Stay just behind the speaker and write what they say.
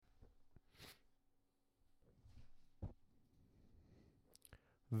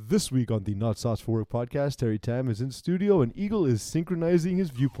This week on the Not Sauce for Work podcast, Terry Tam is in studio and Eagle is synchronizing his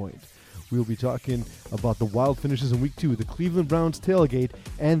viewpoint. We'll be talking about the wild finishes in Week 2, the Cleveland Browns tailgate,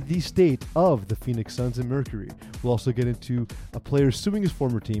 and the state of the Phoenix Suns and Mercury. We'll also get into a player suing his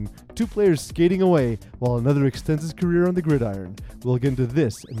former team, two players skating away, while another extends his career on the gridiron. We'll get into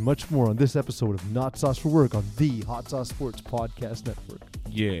this and much more on this episode of Not Sauce for Work on the Hot Sauce Sports Podcast Network.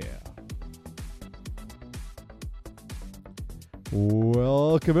 Yeah.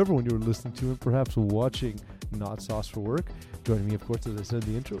 Welcome, everyone. You're listening to and perhaps watching Not Sauce for Work. Joining me, of course, as I said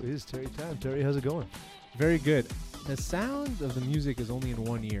in the intro, is Terry Tam. Terry, how's it going? Very good. The sound of the music is only in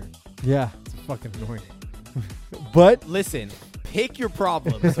one ear. Yeah. It's fucking annoying. But Listen, pick your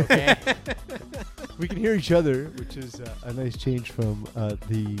problems, okay? we can hear each other, which is a nice change from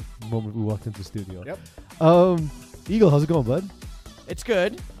the moment we walked into the studio. Yep. Eagle, how's it going, bud? It's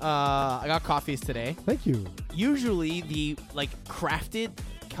good. I got coffees today. Thank you. Usually the crafted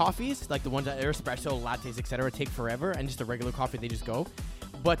coffees, like the ones that are espresso, lattes, etc., take forever, and just a regular coffee, they just go.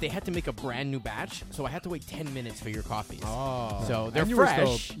 But they had to make a brand new batch, so I had to wait 10 minutes for your coffees. Oh. So they're and you fresh.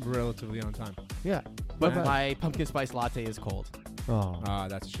 were still relatively on time. Yeah. But Not bad. my pumpkin spice latte is cold. Oh.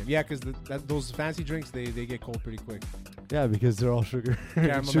 That's a shame. Yeah, because those fancy drinks, they get cold pretty quick. Yeah, because they're all sugar.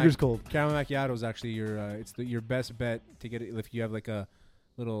 Caramel Sugar's cold. Caramel macchiato is actually your best bet to get it if you have like a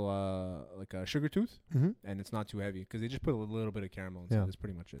little like a sugar tooth Mm-hmm. and it's not too heavy because they just put a little bit of caramel inside. Yeah. That's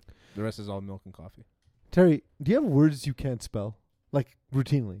pretty much it. The rest is all milk and coffee. Terry, do you have words you can't spell? Like,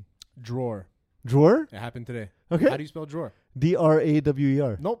 routinely? Drawer. Drawer? It happened today. Okay. How do you spell drawer?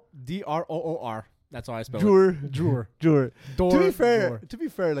 D-R-A-W-E-R. Nope. D-R-O-O-R. That's how I spell Drawer. it. Drawer. Drawer. Door. To be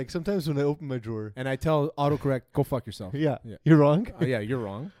fair, like sometimes when I open my drawer, And I tell autocorrect, go fuck yourself. yeah, Yeah. you're wrong. Yeah, you're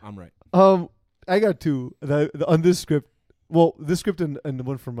wrong. I'm right. I got two on this script. Well, this script and the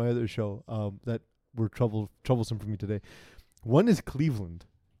one from my other show that were troublesome for me today. One is Cleveland.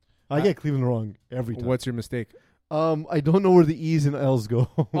 I get Cleveland wrong every time. What's your mistake? I don't know where the E's and L's go.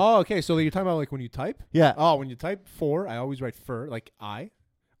 Oh, okay. So you're talking about like when you type? Yeah. Oh, when you type for, I always write fur, like I.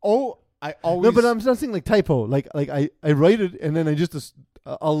 Oh, I always. No, but I'm not saying like typo. Like I write it and then I just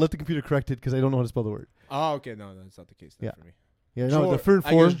I'll let the computer correct it because I don't know how to spell the word. Oh, okay. No, that's not the case then Yeah. for me. Yeah, Drawer. no, the fur I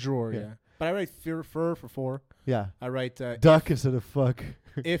for use drawer, yeah. yeah. But I write fur for four. Yeah. I write Duck instead of fuck.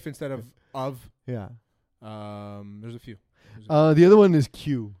 if instead of. Yeah. There's a few. The other one is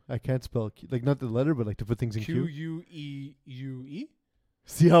Q. I can't spell Q. Like not the letter, but like to put things in Q. Q-U-E-U-E?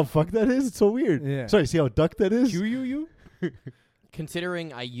 See how fuck that is? It's so weird. Yeah. Sorry, see how duck that is? Q-U-U?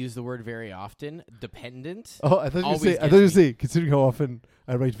 Considering I use the word very often, dependent. Oh, I thought you were Always saying. I gets thought you were me. saying. Considering how often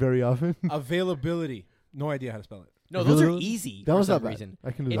I write very often. Availability. No idea how to spell it. No, those are Availability? easy That for was some not bad. reason.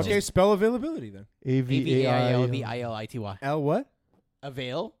 I can do It's that. Okay, just- spell availability then. A-V-A-I-L-B-I-L-I-T-Y. L what?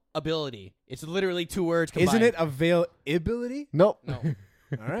 Avail ability. It's literally two words combined. Isn't it availability? No. No.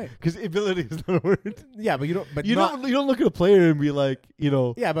 All right. Because ability is not a word. Yeah, but you don't. But You not, don't look at a player and be like,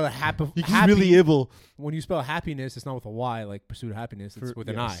 Yeah, but he's happy, really able. when you spell happiness, it's not with a Y, like pursuit of happiness. It's For- with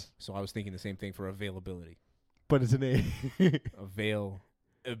an I. yes. So I was thinking the same thing for availability. But it's an A.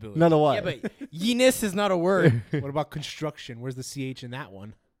 Availability. Not a Y. Yeah, but yeness is not a word. What about construction? Where's the CH in that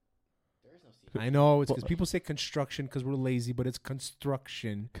one? I know, it's because people say construction because we're lazy, but it's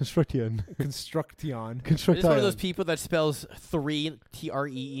construction. Construction. Construction. This is one of those Construction. people that spells three,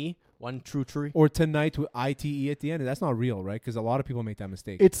 T-R-E-E, one true. Or tonight with ITE at the end. That's not real, right? Because a lot of people make that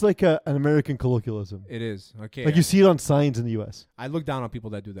mistake. It's like an American colloquialism. It is. Okay. Like you see it on signs in the U.S. I look down on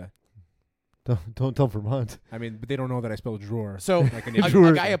people that do that. Don't tell Vermont. I mean, but they don't know that I spell drawer. So like an a, idiot. Sure.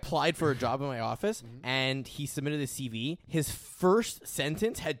 a guy applied for a job in my office, and he submitted a CV. His first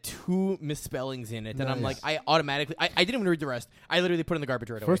sentence had two misspellings in it, and I'm like, Nice. I didn't even read the rest. I literally put it in the garbage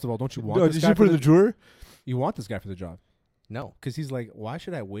right First away. of all, don't you want No, this did guy you for put it in the the drawer? You want this guy for the job. No. Because he's like, why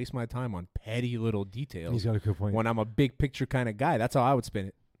should I waste my time on petty little details He's got a good point. when I'm a big picture kind of guy? That's how I would spin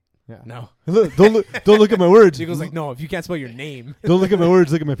it. Yeah. No. Look, don't look at my words. He goes like, no, if you can't spell your name. Don't look at my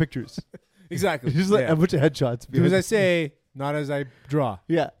words. Look at my pictures. Exactly. Just like Yeah. a bunch of headshots. Do as I say, not as I draw.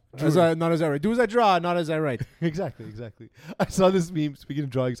 Yeah. Not as I write. Do as I draw, not as I write. Exactly. I saw this meme. Speaking of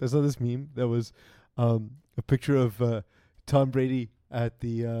drawings, I saw this meme that was a picture of Tom Brady at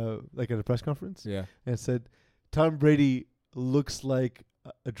the like at a press conference, Yeah. and it said, "Tom Brady looks like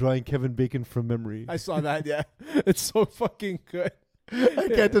a drawing Kevin Bacon from memory." I saw that, yeah. It's so fucking good. I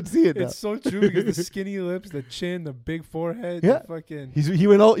can't unsee it now. It's so true because the skinny lips, the chin, the big forehead, Yeah. the fucking... He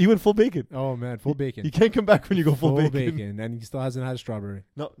went full bacon. Oh, man, full bacon. You can't come back when you go full bacon. And he still hasn't had a strawberry.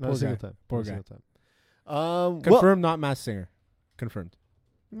 No, not Poor a single guy. time. Poor Not a guy. single time. Confirmed, not Masked Singer. Confirmed.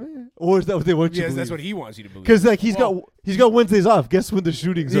 Or is that what they want you to Yes, believe? that's what he wants you to believe. Because like he's Well- got Wednesdays off. Guess when the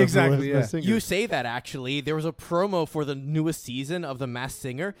shootings are? Exactly, For yeah. Masked Singer? You say that actually. There was a promo for the newest season of The Masked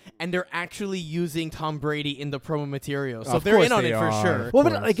Singer, and they're actually using Tom Brady in the promo material. So Of they're course in on they it for are. sure. Well,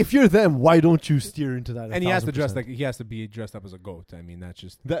 but course. like if you're them, why don't you steer into that? And he has to dress 1,000%? like he has to be dressed up as a goat. I mean, that's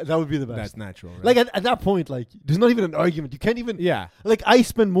just that. That would be the best. that's natural. Right? Like at that point, like there's not even an argument. You can't even. yeah, Like I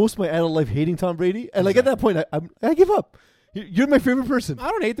spend most of my adult life hating Tom Brady, and like at that point, I give up. You're my favorite person. I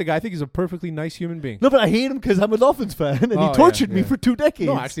don't hate the guy. I think he's a perfectly nice human being. No, but I hate him because I'm a Dolphins fan, and Oh, he tortured yeah, me yeah. for 2 decades.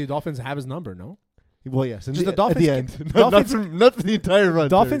 No, actually, the Dolphins have his number. No, well, yes, and Just the at Dolphins the ca- end, Dolphins- not for the entire run.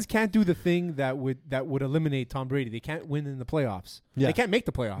 Dolphins can't do the thing that would eliminate Tom Brady. They can't win in the playoffs. Yeah. They can't make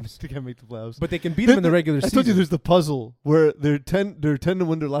the playoffs, They can't make the playoffs. but they can beat them in the regular I season. told you there's the puzzle where they're 10 to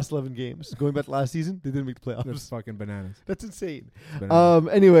win their last 11 games. Going back to last season, they didn't make the That's playoffs. fucking bananas. That's insane. Bananas.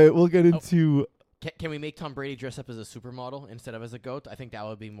 Anyway, we'll get into. Can we make Tom Brady dress up as a supermodel instead of as a goat? I think that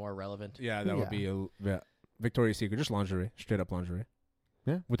would be more relevant. Yeah, that would Yeah. be a Victoria's Secret, just lingerie, straight up lingerie.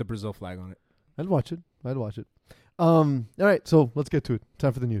 Yeah. with the Brazil flag on it. I'd watch it. All right, so let's get to it.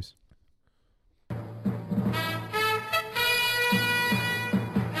 Time for the news.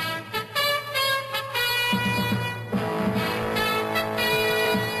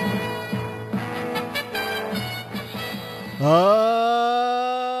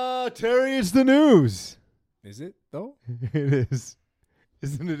 Terry, it's the news. Is it though? It is.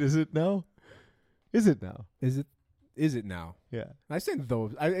 Isn't it? Is it now? Is it now? Is it? Is it now? Yeah. I said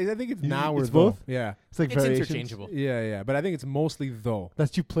though. I think it's You- now or it's though. both? Yeah, It's like It's variations. interchangeable. yeah. But I think it's mostly though.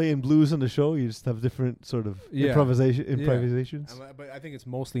 That's you play in blues on the show. You just have different sort of Yeah. improvisations. But I think it's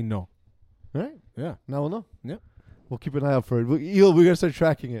mostly no. All right. Yeah. Now we'll know. Yeah. We'll keep an eye out for it. We're gonna start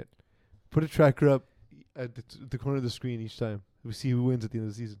tracking it. Put a tracker up at the corner of the screen each time. We see who wins at the end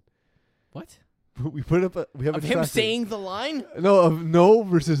of the season. What? We put up. We have Of a him tracker. saying the line? No, of no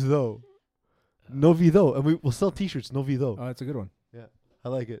versus though. No v though, and we'll sell T-shirts. No v though. Oh, that's a good one. I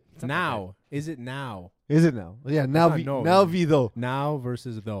like it. It's not Now, is it now? Is it now? Yeah, now not v. no, Now is it? v though. Now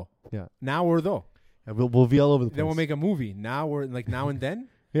versus though. Yeah. Now or though. Yeah, we'll be all over the place. Then we'll make a movie. Now or like now and then.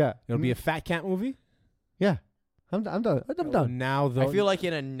 Yeah. It'll be a fat cat movie. Yeah. I'm done. I'm done. Now though. I feel like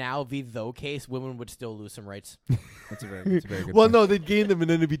in a now v though case, women would still lose some rights. that's a very good. Well, point. no, they'd gain them and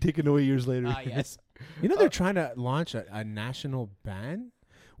then it'd be taken away years later. Ah, yes. You know they're trying to launch a national ban.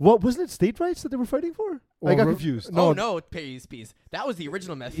 What wasn't it? State rights that they were fighting for? I got Or- confused. No. Oh no, peace. That was the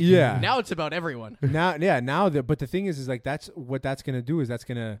original message. Yeah. Now it's about everyone. Now but the thing is like that's what that's gonna do is it's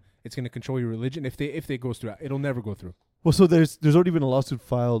gonna control your religion if it goes through. It'll never go through. Well, so there's already been a lawsuit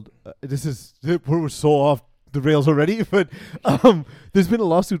filed. We're so off the rails already, but there's been a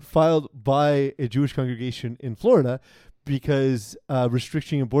lawsuit filed by a Jewish congregation in Florida because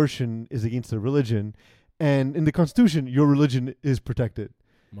restricting abortion is against their religion, and in the Constitution, your religion is protected.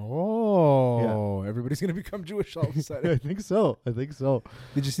 Oh, everybody's gonna become Jewish all of a I sudden. think so.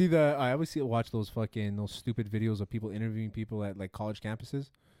 Did you see I always watch those stupid videos of people interviewing people at like college campuses,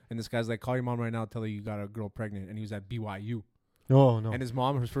 and this guy's like, "Call your mom right now, tell her you got a girl pregnant," and he was at BYU, Oh no! and his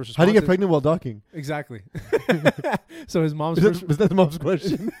mom, his first response, How do you get is- pregnant while docking? Exactly. So his mom's Was first, that the mom's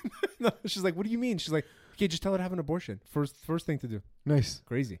question? no, she's like, "What do you mean?" She's like, "Okay, just tell her to have an abortion. First thing to do." Nice.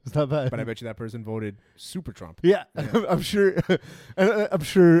 Crazy. It's not bad. But I bet you that person voted super Trump. Yeah, Yeah. I'm sure. I'm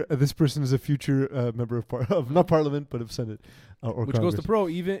sure this person is a future member of not Parliament but of Senate or Which Congress.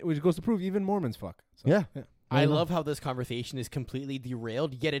 goes to prove even Mormons fuck. So, Yeah. I no. love how this conversation is completely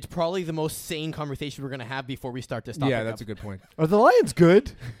derailed, yet it's probably the most sane conversation we're going to have before we start this topic. Yeah, that's a good point. Are the Lions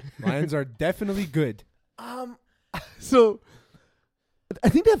good? Lions are definitely good. So I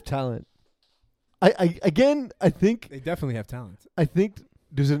think they have talent. I think They definitely have talent.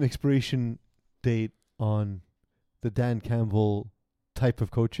 there's an expiration date on the Dan Campbell type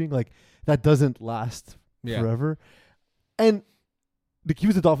of coaching. Like that doesn't last Yeah. forever. And he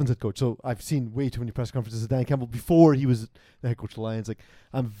was the Dolphins head coach, so I've seen way too many press conferences of Dan Campbell before he was the head coach of the Lions. Like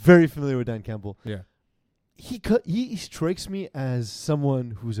I'm very familiar with Dan Campbell. Yeah. He strikes me as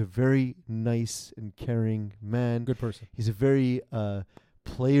someone who's a very nice and caring man. Good person. He's a very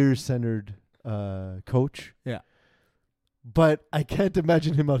player-centered coach. Yeah. But I can't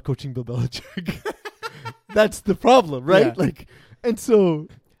imagine him out coaching Bill Belichick. That's the problem, right? Yeah. Like, and so,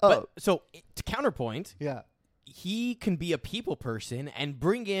 But so to counterpoint, yeah. he can be a people person and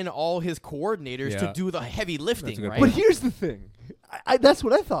bring in all his coordinators to Yeah. do the heavy lifting, good right? But here's the thing. That's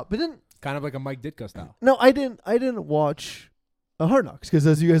what I thought. But then, Kind of like a Mike Ditka style. no, I didn't watch Hard Knocks because,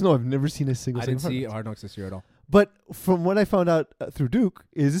 as you guys know, I've never seen a single. I didn't second of see Hard Knocks. Hard Knocks this year at all. But from what I found out through Duke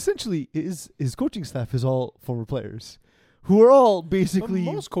is essentially his coaching staff is all former players, who are all But basically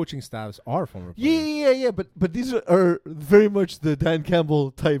most coaching staffs are former players. yeah. But these are very much the Dan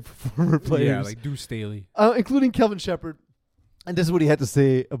Campbell type former players. Yeah, like Deuce Staley. Including Kelvin Shepard. And this is what he had to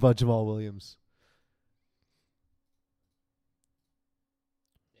say about Jamal Williams.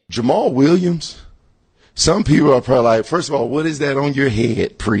 Jamal Williams, some people are probably like, first of all, what is that on your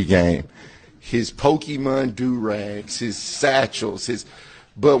head pregame? His Pokemon do-rags, his satchels,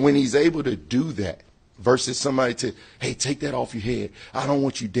 but when he's able to do that versus somebody to, hey, take that off your head. I don't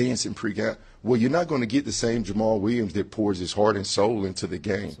want you dancing pregame. Well, you're not going to get the same Jamal Williams that pours his heart and soul into the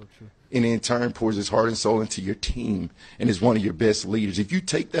game. So true. And in turn pours his heart and soul into your team and is one of your best leaders. If you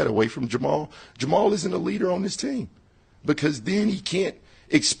take that away from Jamal, Jamal isn't a leader on this team because then he can't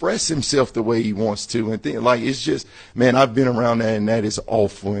express himself the way he wants to. And think, like, it's just, man, I've been around that, and that is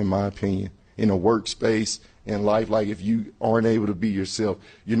awful in my opinion. In a workspace, in life, like if you aren't able to be yourself,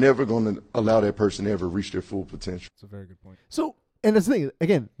 you're never going to allow that person to ever reach their full potential. That's a very good point. So, and that's the thing,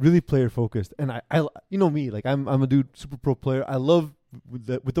 again, really player focused. And I you know me, like I'm a dude, super pro player. I love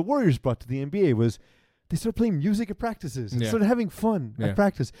what the Warriors brought to the NBA was they started playing music at practices and started having fun at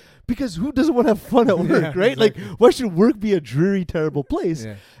practice. Because who doesn't want to have fun at work, right? Exactly. Like, why should work be a dreary, terrible place?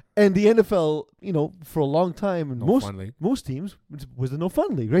 Yeah. And the NFL, you know, for a long time, and most teams was a no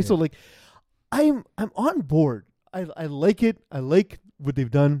fun league, right? So like, I'm on board. I like it. I like what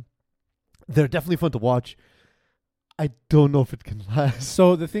they've done. They're definitely fun to watch. I don't know if it can last.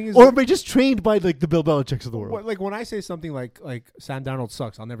 So the thing is, or am I just trained by like the Bill Belichick's of the world? Like when I say something like Sam Darnold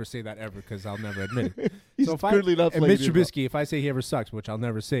sucks, I'll never say that ever because I'll never admit it. He's so if currently not and playing Mitch Trubisky, if I say he ever sucks, which I'll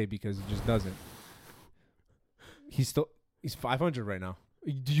never say because he just doesn't, he's 500 right now.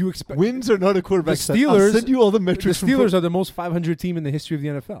 Do you expect wins are not a quarterback? The Steelers I'll send you all the metrics. The Steelers are the most 500 team in the history of the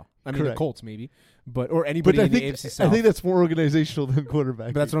NFL. I mean, Correct. the Colts maybe, or anybody in the AFC South. I think that's more organizational than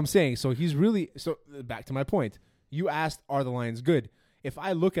quarterback. But that's what I'm saying. So he's really back to my point. You asked, are the Lions good? If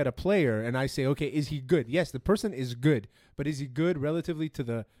I look at a player and I say, okay, is he good? Yes, the person is good, but is he good relatively to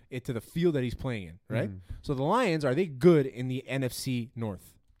the field that he's playing in? Right. So the Lions, are they good in the NFC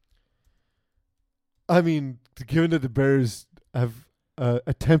North? I mean, given that the Bears have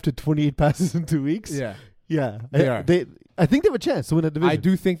attempted 28 passes in 2 weeks, yeah, they are. I think they have a chance to win that division. I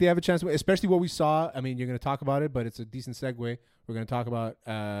do think they have a chance, especially what we saw. I mean, you're going to talk about it, but it's a decent segue. We're going to talk about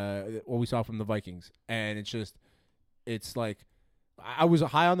what we saw from the Vikings, and it's like I was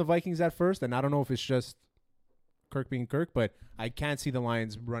high on the Vikings at first, and I don't know if it's just Kirk being Kirk, but I can't see the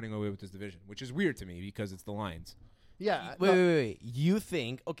Lions running away with this division, which is weird to me because it's the Lions. Yeah. Wait. You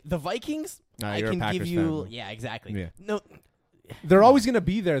think the Vikings? I can give you. Fan, yeah, exactly. Yeah. No, they're always going to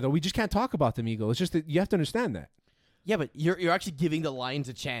be there, though. We just can't talk about them, Eagle. It's just that you have to understand that. Yeah, but you're actually giving the Lions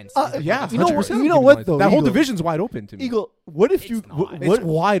a chance. Yeah, you know what though? That Eagle, whole division's wide open to me. Eagle, what if it's it's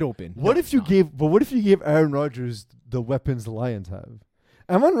wide open? What if you gave Aaron Rodgers the weapons the Lions have?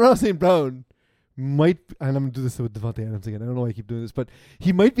 Amon-Ra St. Brown might, and I'm gonna do this with Devontae Adams again. I don't know why I keep doing this, but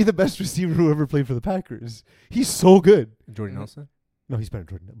he might be the best receiver who ever played for the Packers. He's so good. Jordy Nelson? No, he's better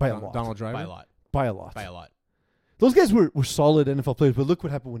than Jordan by a lot. Donald Driver? By a lot. Those guys were solid NFL players, but look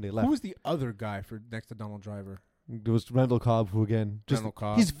what happened when they left. Who was the other guy for next to Donald Driver? There was Randall Cobb, who again, Randall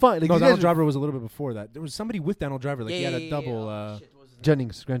Cobb. He's fine. Like, no, Donald Driver was a little bit before that. There was somebody with Donald Driver, like he had a double. Greg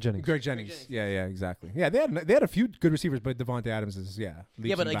Jennings. Greg Jennings. Yeah, exactly. Yeah, they had a few good receivers, but Devontae Adams is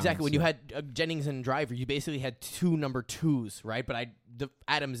but exactly when you had Jennings and Driver, you basically had two number twos, right? But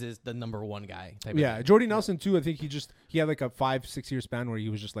Adams is the number one guy. Jordy Nelson too. I think he had like a 5-6 year span where he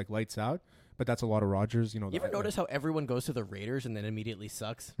was just like lights out. But that's a lot of Rodgers, You ever notice how everyone goes to the Raiders and then immediately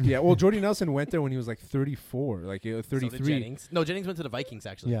sucks? Yeah, well, Jordy Nelson went there when he was like 34, like 33. So Jennings. No, Jennings went to the Vikings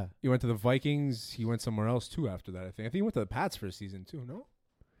actually. Yeah, he went to the Vikings. He went somewhere else too after that. I think he went to the Pats for a season too. No,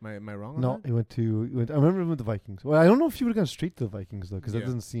 am I wrong? No, on that? he went. I remember him with the Vikings. Well, I don't know if he would have gone straight to the Vikings though, because that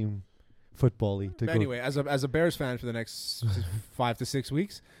doesn't seem football-y to go. Anyway, as a Bears fan for the next 5 to 6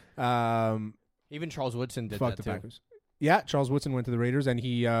 weeks, even Charles Woodson did that the too. Packers. Yeah, Charles Woodson went to the Raiders, and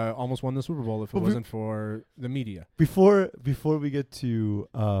he almost won the Super Bowl if it wasn't for the media. Before we get to...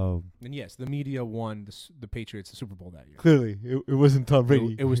 and yes, the media won the Patriots the Super Bowl that year. Clearly, it wasn't Tom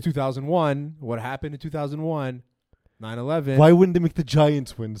Brady. It was 2001. What happened in 2001? 9/11. Why wouldn't they make the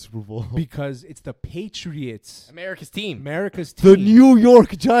Giants win the Super Bowl? Because it's the Patriots. America's team. The New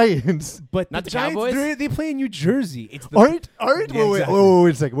York Giants. But not the Giants, Cowboys? they play in New Jersey. It's the Aren't Yeah,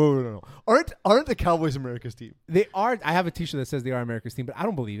 wait a second. No. Aren't the Cowboys America's team? They are. I have a T-shirt that says they are America's team, but I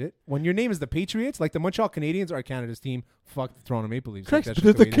don't believe it. When your name is the Patriots, like the Montreal Canadiens are Canada's team. Fuck the Toronto Maple Leafs. Correct, Like, but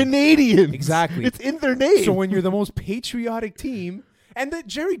they're the Canadians. Exactly. It's in their name. So when you're the most patriotic team, and that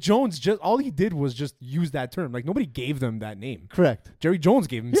Jerry Jones all he did was just use that term. Like nobody gave them that name. Correct. Jerry Jones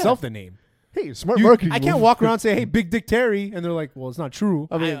gave himself the name. Hey, smart You- marketing. I can't move. walk around and say, "Hey, Big Dick Terry," and they're like, "Well, it's not true."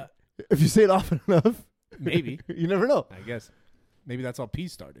 I mean, if you say it often enough, Maybe. you never know. I guess maybe that's how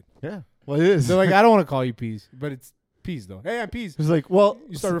Peas started. Yeah. Well, it is. They're like, "I don't want to call you Peas, but it's Peas though." Hey, I'm Peas. it's like, well,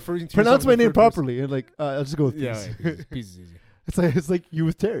 You start referring to pronounce yourself my in the name third person. properly, and like, I'll just go with Yeah, Peas. right, Peas is easy. It's like you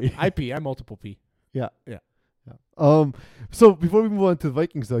with Terry. I P. I multiple P. Yeah. Yeah. So before we move on to the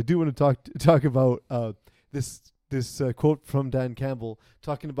Vikings, though, I do want to talk about this quote from Dan Campbell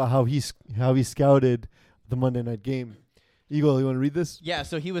talking about how he scouted the Monday night game. Eagle, you want to read this? Yeah,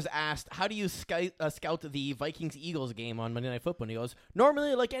 so he was asked, how do you scout the Vikings-Eagles game on Monday Night Football? And he goes,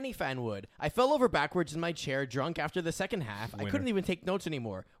 normally like any fan would. I fell over backwards in my chair, drunk after the second half. I couldn't even take notes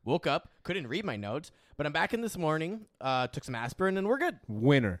anymore. Woke up, couldn't read my notes, but I'm back in this morning, took some aspirin, and we're good.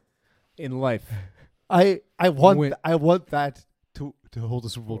 Winner in life. I want Win- I want that to hold a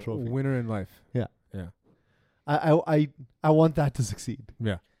Super Bowl trophy. Winner in life. Yeah. Yeah. I want that to succeed.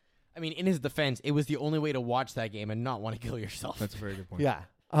 Yeah. I mean, in his defense, it was the only way to watch that game and not want to kill yourself. That's a very good point. Yeah.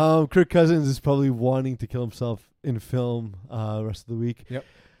 Kirk Cousins is probably wanting to kill himself in film rest of the week. Yep.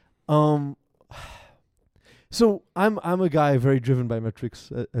 So I'm a guy very driven by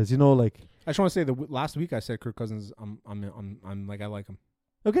metrics, as you know. Like, I just want to say that last week I said Kirk Cousins. I'm like I like him.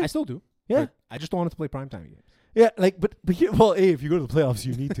 okay, I still do. yeah, but I just don't want it to play primetime games. yeah. Like, but here, well, if you go to the playoffs,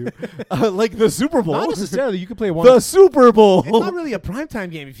 you need to. Like the Super Bowl. Not necessarily. You could play one. The Super Bowl. It's not really a primetime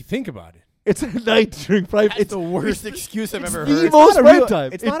game if you think about it. It's a night during prime. That's It's the worst excuse I've ever the heard. most not a prime real-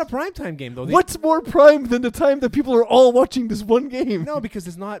 time. It's not a primetime game though. What's more prime than the time that people are all watching this one game? No, because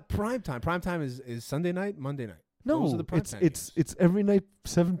it's not primetime. Primetime is Sunday night, Monday night. No, Those are the primetime games. it's every night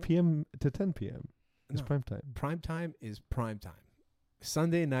 7 p.m. to 10 p.m. It's No. prime time. Primetime is primetime.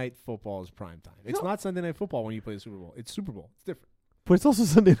 Sunday night football is primetime. It's No. not Sunday night football when you play the Super Bowl. It's Super Bowl. It's different. But it's also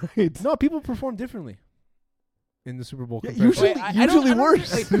Sunday night. No, people perform differently in the Super Bowl. Yeah, compared to- usually- usually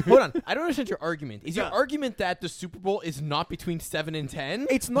worse. Wait, hold on. I don't understand your argument. Is your argument that the Super Bowl is not between 7 and 10?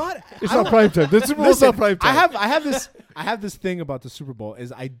 it's not. It's I not don't- prime time. The Super Bowl's Listen, not prime time. I have this thing about the Super Bowl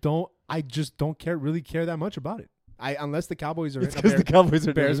is I just don't really care that much about it. Unless the Cowboys are It's in because the Cowboys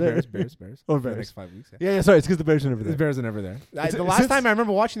are Bears, never there. Bears. Or For the Bears. next 5 weeks. Yeah, sorry. It's because the Bears are never The there. Bears are never there. It's- The last since- time I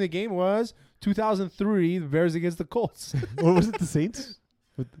remember watching the game was 2003, the Bears against the Colts. Or was it the Saints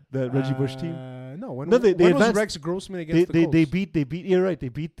with the Reggie Bush team? No, when No, they was advanced- Rex Grossman against They the Colts? beat. You're right. They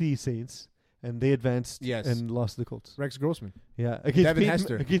beat the Saints and they advanced. Yes. And lost to the Colts. Rex Grossman. Yeah, against Devin Peyton,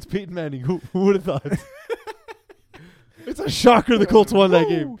 Hester. against Peyton Manning. Who would have thought? It's a shocker the Colts won that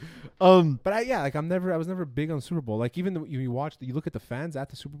game. But I was never big on Super Bowl. Like even you look at the fans at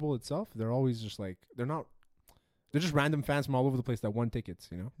the Super Bowl itself, they're always just like they're just random fans from all over the place that won tickets,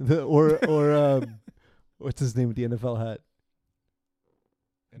 you know. What's his name with the NFL hat?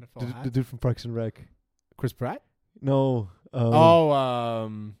 NFL The dude from Parks and Rec. Chris Pratt? No.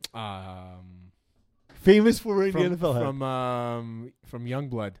 Famous for wearing the NFL hat. from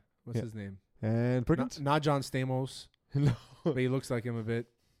Youngblood. What's Yeah. his name? And Perkins? Not John Stamos, No. but he looks like him a bit.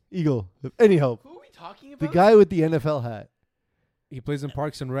 Eagle. Anyhow, Who are we talking the about? guy with the NFL hat. He plays in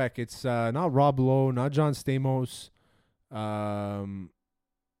Parks and Rec. It's not Rob Lowe, not John Stamos.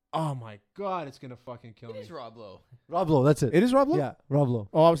 Oh my God, it's gonna fucking kill It me. is Rob Lowe. Rob Lowe, that's it. It is Rob Lowe. Yeah, Rob Lowe.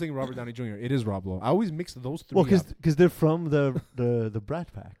 Oh, I was thinking Robert Downey Jr. It is Rob Lowe. I always mix those three. Well, up. because they're from the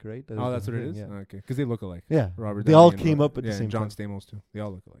Brat Pack, right? Oh, that's the what it thing, is. Yeah. Okay, because they look alike. Yeah. Robert. They Downey all and came Rob- up at the yeah, same and John time. Stamos too. They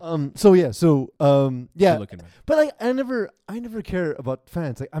all look alike. Yeah. Good-looking man. But I never care about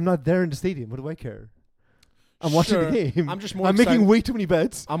fans. Like, I'm not there in the stadium. What do I care? I'm watching Sure. the game. I'm just more I'm making excited- way too many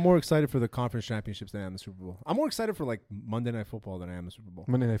bets. I'm more excited for the conference championships than I am the Super Bowl. I'm more excited for like Monday Night Football than I am the Super Bowl.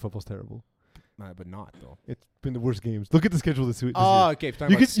 Monday Night Football's terrible. But not though. It's been the worst games. Look at the schedule this week. Oh, okay. If you're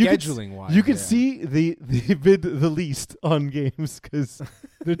talking about scheduling wise, You can see they bid the least on games because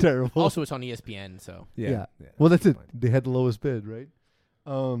they're terrible. Also, it's on ESPN, so. Yeah. Well, that's it. fine. They had the lowest bid, right?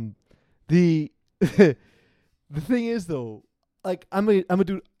 The the thing is though, like I'm a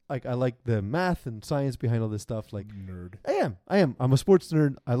dude. Like I like the math and science behind all this stuff. Like Nerd. I am. I'm a sports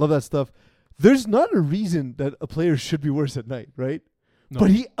nerd. I love that stuff. There's not a reason that a player should be worse at night, right? No. But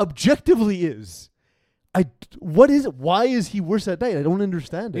he objectively is. What is it? Why is he worse at night? I don't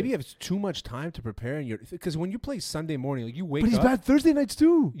understand Maybe it. you have too much time to prepare, and because when you play Sunday morning, like you wake But he's up. bad Thursday nights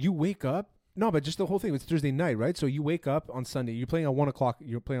too. You wake up. No, but just the whole thing. It's Thursday night, right? So you wake up on Sunday. You're playing at 1 o'clock.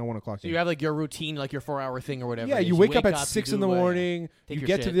 You're playing at 1 o'clock. So you have like your routine, like your 4-hour thing or whatever. Yeah, it is. you wake up at you 6 in do, the morning. take You your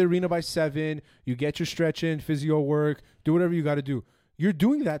get to shit. the arena by 7. You get your stretch in, physio work, do whatever you got to do. You're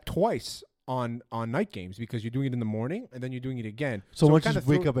doing that twice on night games because you're doing it in the morning and then you're doing it again. So why it don't you kinda just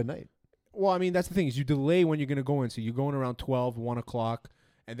wake up at night? Well, I mean, that's the thing is you delay when you're going to go in. So you're going around 12, 1 o'clock,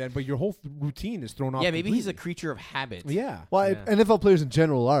 and then but your whole routine is thrown off. Yeah, maybe he's a completely. creature of habit. Yeah. Well, Yeah. NFL players in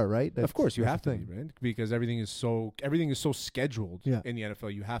general are, right? Of course, you that's have the to be, thing. right? Because everything is so scheduled Yeah. in the NFL.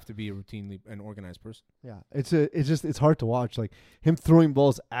 You have to be a routinely an organized person. Yeah, it's hard to watch. Like him throwing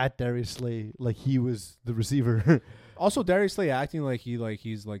balls at Darius Slay like he was the receiver. Also, Darius Slay acting like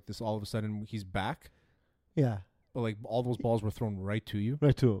he's like this. All of a sudden, he's back, yeah, but like all those balls were thrown right to you.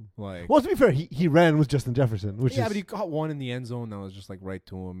 right to him. Like, Well, to be fair, he ran with Justin Jefferson, which yeah, is but he got one in the end zone that was just like right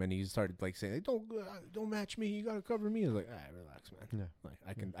to him, and he started like saying, like, "Don't match me. You gotta cover me." I was like, relax, man. Yeah.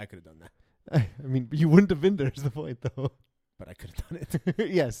 Like I could have done that, I mean, you wouldn't have been there. Is the point, though? but I could have done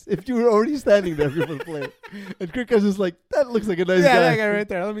it. Yes, if you were already standing there before the play, and Kirk Cousins is like, that looks like a nice Yeah, guy. that guy right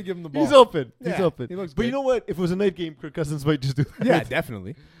there. Let me give him the ball. He's open. He's Yeah, open. he looks But you good. know what? If it was a night game, Kirk Cousins might just do that. Yeah,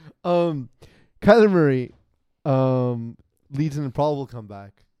 definitely. Kyler Murray leads an improbable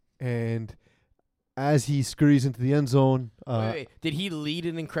comeback, and as he scurries into the end zone, Wait. Did he lead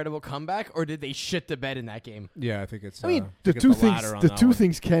an incredible comeback, or did they shit the bed in that game? Yeah, I think it's. I mean, I the think it's two things latter on the that two one.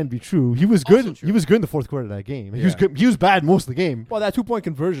 things can be true. He was Also good. true. He was good in the fourth quarter of that game. He was Yeah. good. He was bad most of the game. Well, that 2-point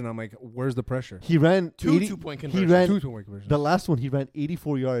conversion, I'm like, where's the pressure? He ran Two 80 2-point He conversions. ran 2-point conversion. the last one. He ran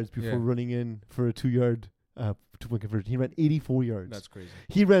 84 yards before Yeah. running in for a 2-yard 2-point conversion. He ran 84 yards. That's crazy.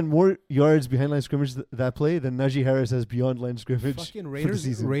 He ran more yards behind line of scrimmage that play than Najee Harris has beyond line of scrimmage. Fucking for the Raiders.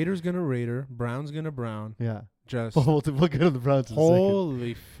 season. Raiders gonna Raider. Brown's gonna Brown. Yeah. Just We'll get on the Browns in a second.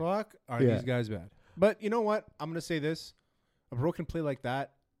 holy fuck, are Yeah. these guys bad? But you know what? I'm gonna say this: a broken play like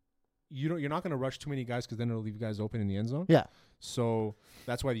that, you're not gonna rush too many guys because then it'll leave guys open in the end zone. Yeah. So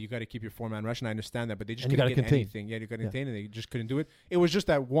that's why you got to keep your 4-man rush, and I understand that, but they just And you couldn't gotta get contain. anything. Yeah, you got to Yeah. contain, and they just couldn't do it. It was just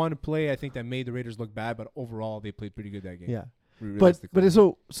that one play I think that made the Raiders look bad, but overall they played pretty good that game. Yeah. But Realistically. it's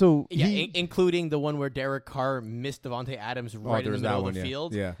so Yeah, he, including the one where Derek Carr missed Devontae Adams right in the there's middle that of the one,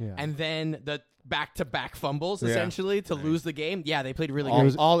 field. Yeah. yeah. And then the back-to-back fumbles, Yeah. essentially, to Right. lose the game. Yeah, they played really All,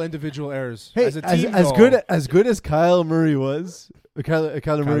 good. all individual errors. Hey, as a team, as though, good as Kyle Murray was,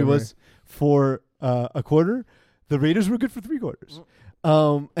 Kyler Murray was for a quarter, the Raiders were good for 3 quarters.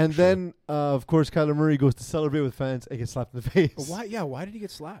 And Sure. then of course Kyler Murray goes to celebrate with fans and gets slapped in the face. But why? Yeah, why did he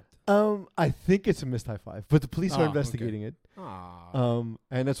get slapped? I think it's a missed high five, but the police are okay. investigating it. Ah,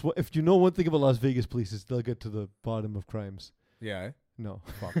 And that's what if you know one thing about Las Vegas police is they'll get to the bottom of crimes. yeah. No,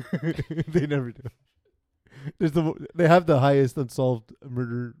 Fuck. they never do. They have the highest unsolved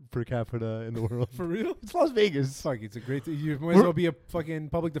murder per capita in the world. For real? It's Las Vegas. Fuck, it's a great. You might as well be a fucking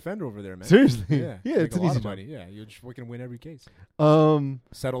public defender over there, man. Seriously, Yeah, yeah, make it's a an lot easy of job. money. Yeah, you just fucking win every case. Yeah,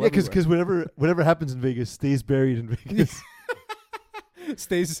 Settle because whatever happens in Vegas stays buried in Vegas.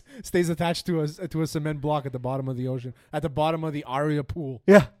 stays attached to a cement block at the bottom of the ocean, at the bottom of the Aria pool.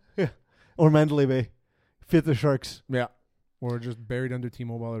 yeah. Or Mandalay Bay, Fifth of Sharks. Yeah, or just buried under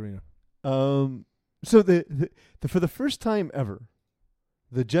T-Mobile Arena. So the for the first time ever,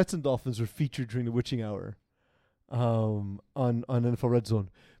 the Jets and Dolphins were featured during the witching hour, on NFL Red Zone,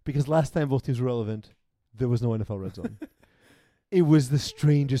 because last time both teams were relevant, there was no NFL Red Zone. It was the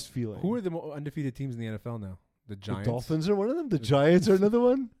strangest feeling. Who are the undefeated teams in the NFL now? The The Giants. Dolphins are one of them. The Giants are another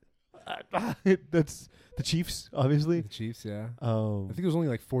one. That's the Chiefs, obviously. The Chiefs. Yeah. I think there's only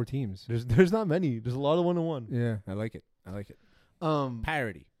like 4 teams. There's not many. There's a lot of 1-on-1. Yeah, I like it.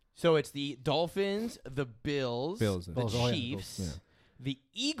 Parody. So it's the Dolphins, the Bills, Bills. the Bills, oh, yeah, the Chiefs, Bills, the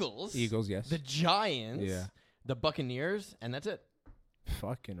Eagles, Eagles. Yes. the Giants, Yeah. the Buccaneers, and that's it.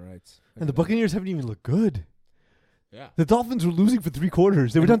 Fucking rights. And the Buccaneers haven't even looked good. Yeah. The Dolphins were losing for 3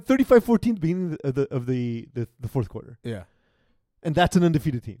 quarters. They were down 35-14 at the beginning of the fourth quarter. Yeah. And that's an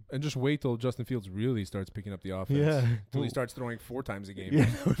undefeated team. And just wait till Justin Fields really starts picking up the offense. Yeah. Till he starts throwing 4 times a game. Yeah,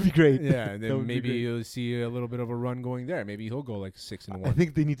 that would be great. Yeah, and That then would be maybe great. you'll see a little bit of a run going there. Maybe he'll go like 6-1. I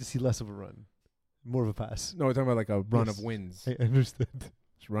think they need to see less of a run, more of a pass. No, we're talking about like a run Yes. of wins. I understood.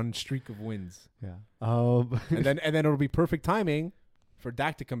 Run streak of wins. Yeah. and then it'll be perfect timing for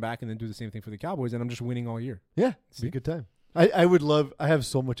Dak to come back and then do the same thing for the Cowboys, and I'm just winning all year. Yeah, it's See? a good time. I would love. I have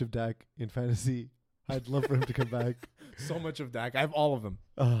so much of Dak in fantasy. I'd love for him to come back. So much of Dak. I have all of them.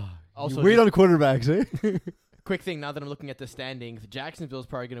 Also, You wait just- on quarterbacks, eh? Quick thing, now that I'm looking at the standings, Jacksonville's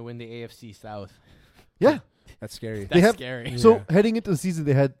probably going to win the AFC South. Yeah. That's scary. That's have- scary. Yeah. So heading into the season,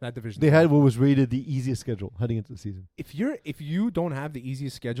 they had That division. what was rated the easiest schedule heading into the season. If you don't have the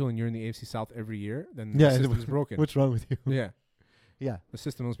easiest schedule and you're in the AFC South every year, then Yeah, the system's broken. What's wrong with you? Yeah, Yeah, the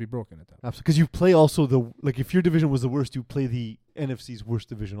system must be broken at that. absolutely. Because you play also if your division was the worst, you play the NFC's worst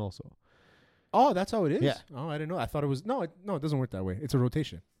division also. Oh, that's how it is. Yeah. Oh, I didn't know. I thought it was it doesn't work that way. It's a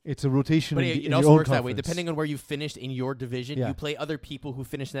rotation. It's a rotation. But in, it, in it your also own works that way. conference. Depending on where you finished in your division, Yeah. you play other people who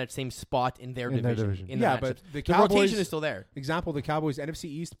finished in that same spot in their In their division. division. In Yeah, the but matchups. the the Cowboys- rotation is still there. Example: the Cowboys NFC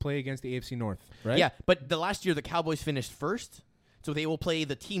East play against the AFC North. Right. Yeah, but the last year the Cowboys finished first, So they will play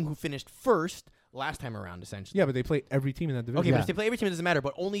the team who finished first last time around, essentially. Yeah, but they play every team in that division. Okay, Yeah. but if they play every team, it doesn't matter.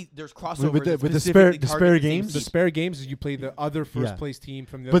 But only there's crossovers. With the specifically spare target the same games? The team. spare games is you play the other first Yeah. place team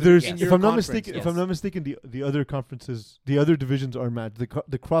from the But other there's, in Yes. if your I'm not conference. mistaken, yes. if I'm not mistaken, the other conferences, the other divisions are matched.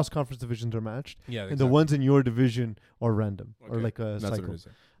 The cross conference divisions are matched, Yeah, and the ones in your division are random or Okay. like a That's cycle. what it is.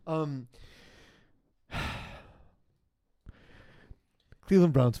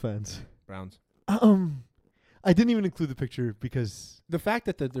 Cleveland Browns fans. Browns. I didn't even include the picture because The fact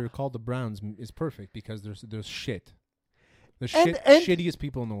that they're called the Browns is perfect because there's shit. The And- shittiest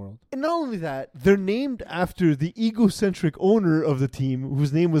people in the world. and not only that, they're named after the egocentric owner of the team,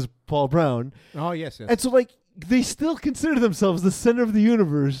 whose name was Paul Brown. Oh yes, yes. And so, like, they still consider themselves the center of the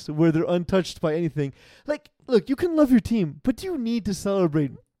universe where they're untouched by anything. Like, look, you can love your team, but you need to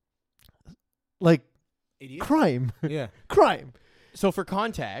celebrate, like, crime. yeah. Crime. So for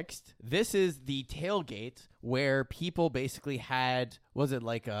context, this is the tailgate where people basically had, was it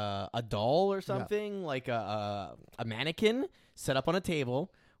like a doll or something, like a mannequin set up on a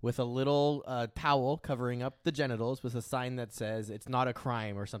table with a little towel covering up the genitals with a sign that says it's not a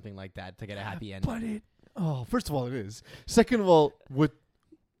crime or something like that to get a happy ending. But first of all, it is. Second of all, what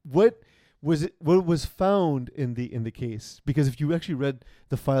was found in the case? Because if you actually read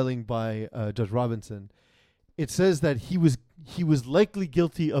the filing by Judge Robinson, it says that he was likely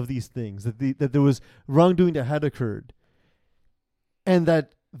guilty of these things, that there was wrongdoing that had occurred, and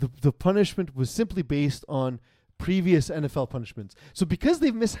that the punishment was simply based on previous NFL punishments. So because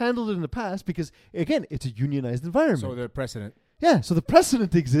they've mishandled it in the past, because again, it's a unionized environment. So the precedent So the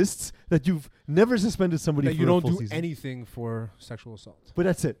precedent exists that you've never suspended somebody that for you a don't full do season. anything for sexual assault. But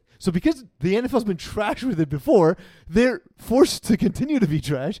that's it. So because the NFL's been trash with it before, they're forced to continue to be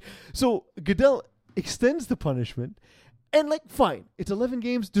trash. So Goodell extends the punishment. And, like, fine, it's 11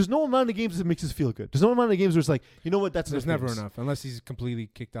 games. There's no amount of games that makes us feel good. There's no amount of games where it's like, you know what, that's There's enough never games. enough unless he's completely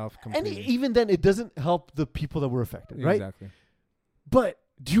kicked off. And Completely. even then, it doesn't help the people that were affected, right? Exactly. But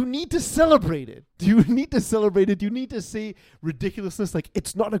do you need to celebrate it? Do you need to celebrate it? Do you need to say ridiculousness like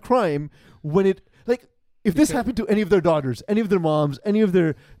it's not a crime when it, like, if this happened to any of their daughters, any of their moms, any of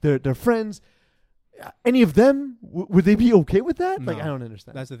their friends, any of them, would they be okay with that? Like, No. I don't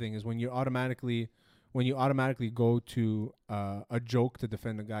understand. That's the thing is when you automatically go to a joke to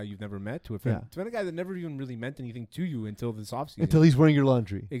defend a guy you've never met, to defend a guy that never even really meant anything to you until this offseason. Until he's wearing your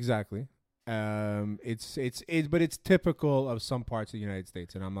laundry. Exactly. But it's typical of some parts of the United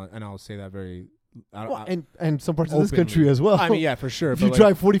States, and I'll say that very. And some parts of this openly. country as well. I mean, yeah, for sure. If but you like-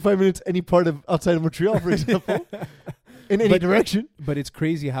 drive 45 minutes any part of outside of Montreal, for example, in any direction. But it's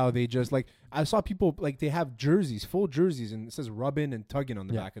crazy how they just like I saw people like they have jerseys, full jerseys, and it says rubbing and tugging on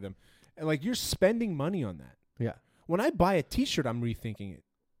the back of them, and like you're spending money on that. Yeah. When I buy a T-shirt, I'm rethinking it.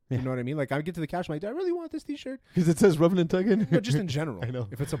 Yeah. You know what I mean? Like I get to the cash, I'm like, do I really want this T-shirt? Because it says rubbing and tugging. No, just in general. I know.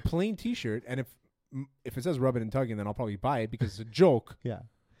 If it's a plain T-shirt, and if it says rubbing and tugging, then I'll probably buy it because it's a joke. Yeah.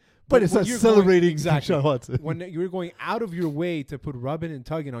 But it's when not you're celebrating going, exactly. Deshaun Watson. When you're going out of your way to put rubbing and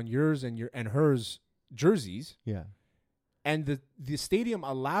tugging on yours and hers jerseys, Yeah. and the stadium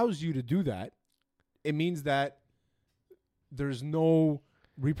allows you to do that, it means that there's no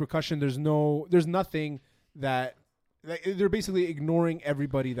repercussion. There's nothing that they're basically ignoring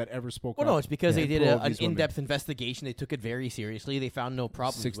everybody that ever spoke. Well, no, up it's because in they did pro of an these women. in-depth investigation. They took it very seriously. They found no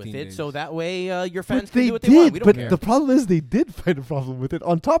problems with 16 it. days. So that way, your fans But can they do what they want. did. We don't But care. the problem is they did find a problem with it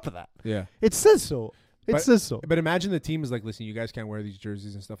on top of that. Yeah. It says so. It says so. But imagine the team is like, listen, you guys can't wear these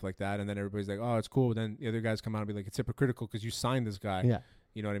jerseys and stuff like that, and then everybody's like, oh, it's cool. But then the other guys come out and be like, it's hypocritical because you signed this guy. Yeah.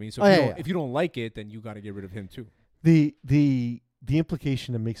 You know what I mean? So Oh, if you don't like it, then you got to get rid of him too. The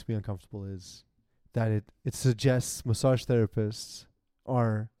implication that makes me uncomfortable is that it suggests massage therapists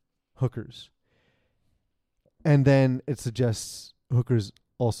are hookers. And then it suggests hookers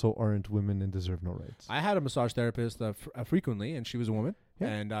also aren't women and deserve no rights. I had a massage therapist frequently, and she was a woman, Yeah.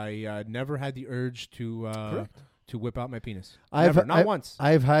 and I never had the urge to whip out my penis. I've Never, not once.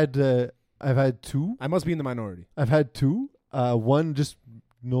 I've had two. I must be in the minority. I've had two. One just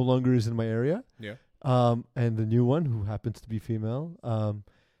no longer is in my area. Yeah. And the new one, who happens to be female,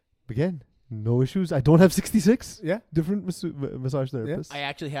 again, no issues. I don't have 66 Yeah. different massage therapists. I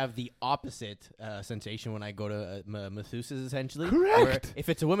actually have the opposite sensation when I go to masseuses, essentially. Correct. Where if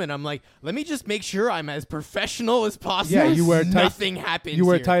it's a woman, I'm like, let me just make sure I'm as professional as possible. Yeah, you wear tight- nothing happens. You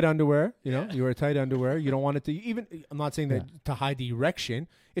wear here. tight underwear. You know, you wear tight underwear. You don't want it to even. I'm not saying that to hide the erection.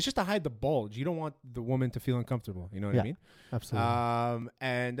 it's just to hide the bulge. You don't want the woman to feel uncomfortable. You know what I mean? Absolutely.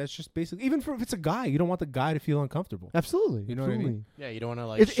 And that's just basically, even if it's a guy, you don't want the guy to feel uncomfortable. Absolutely. You know what I absolutely. mean? Yeah, you don't want to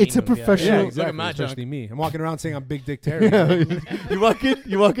like. It's shame a him. professional- Yeah, Look exactly. at my junk. Especially me. I'm walking around saying I'm Big Dick Terry. Yeah. you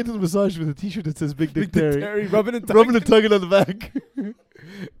walk into the massage with a T-shirt that says "Big Dick Big Dick Terry," Terry, rubbing and rubbing and tugging on the back.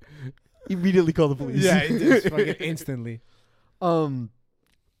 Immediately call the police. Yeah, it is fucking instantly.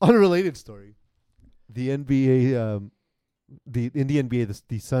 Unrelated story. The NBA, in the NBA,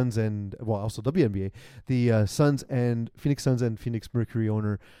 the Suns and also WNBA, the Phoenix Suns and Phoenix Mercury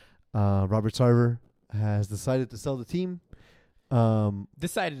owner Robert Sarver has decided to sell the team.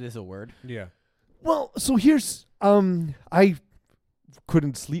 Decided is a word. Yeah. Well, so here's I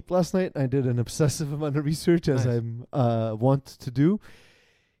couldn't sleep last night. I did an obsessive amount of research as Nice. I'm want to do.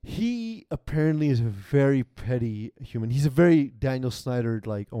 He apparently is a very petty human. He's a very Daniel Snyder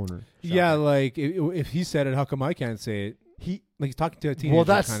like owner. Yeah, like if he said it, how come I can't say it? He Like he's talking to a teenager well,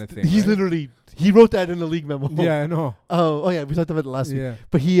 that's kind of thing. he's right? literally he wrote that in the league memo. Yeah, I know. Oh yeah, we talked about it last week. Yeah.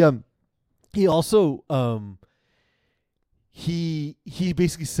 But he also he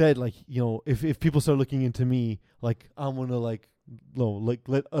basically said like, you know, if people start looking into me, like I'm gonna like let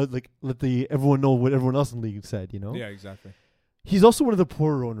everyone know what everyone else in the league said, you know. Yeah, exactly. He's also one of the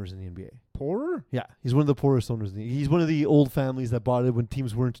poorer owners in the NBA. Poorer? Yeah, he's one of the poorest owners. He's one of the old families that bought it when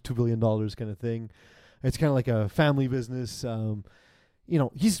teams weren't $2 billion kind of thing. It's kind of like a family business. You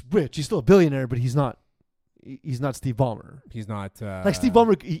know, he's rich. He's still a billionaire, but he's not Steve Ballmer. He's not Like Steve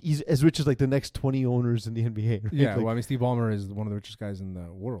Ballmer, he's as rich as like the next 20 owners in the NBA. Right? Yeah, like, well, I mean, Steve Ballmer is one of the richest guys in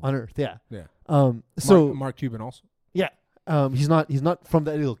the world. on Earth. Yeah. Yeah. So Mark Cuban also. yeah, he's not from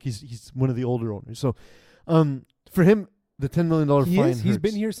that ilk. He's one of the older owners. So, for him, the $10 million He fine. is. He's hurts.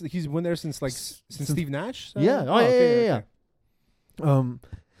 been here. He's been there since like since Steve Nash. Yeah. Oh, okay, yeah. okay.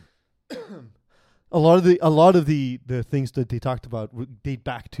 A lot of the things that they talked about date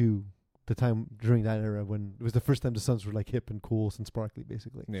back to the time during that era when it was the first time the Suns were like hip and cool and sparkly,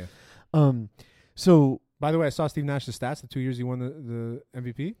 basically. Yeah. So By the way, I saw Steve Nash's stats. The 2 years he won the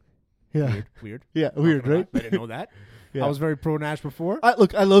MVP. yeah, Weird. yeah, weird, right? I didn't know that. Yeah. I was very pro Nash before.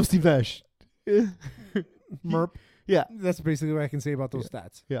 I love Steve Nash. Merp. Yeah, That's basically what I can say about those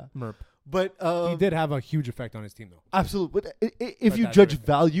stats. yeah, Merp. but He did have a huge effect on his team, though. absolutely. But if But you that's judge very fair.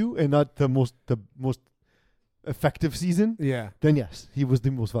 value and not the most effective season, Yeah. then yes, he was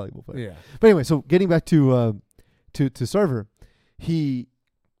the most valuable player. Yeah. But anyway, so getting back to Sarver, he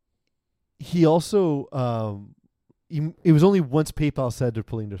also it was only once PayPal said they're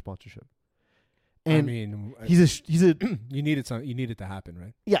pulling their sponsorship, and I mean, he's a you needed to happen,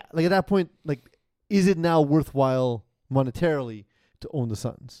 right? yeah, like at that point, like is it now worthwhile monetarily to own the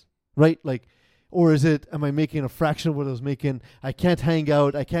Suns, right? Like, or is it? Am I making a fraction of what I was making? I can't hang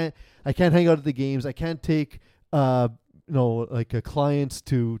out. I can't hang out at the games. I can't take clients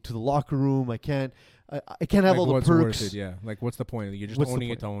to the locker room. I can't have Like, all the what's perks. worth it? Yeah. Like, what's the point? You're just What's the owning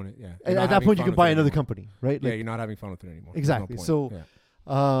it to point? own it. Yeah. You're And not at that having point, you fun can with buy it another anymore. company, right? Yeah, Like, you're not having fun with it anymore. There's no exactly. point. So,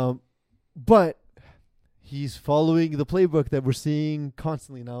 yeah. But he's following the playbook that we're seeing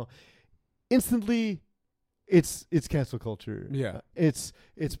constantly now. Instantly, it's cancel culture. Yeah. It's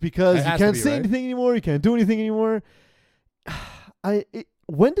because It you has to can't be, say right? anything anymore. You can't do anything anymore.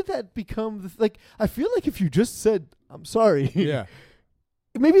 When did that become like? I feel like if you just said I'm sorry, yeah.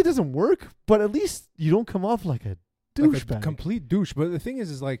 maybe it doesn't work, but at least you don't come off like a Like douchebag. a complete douche. But the thing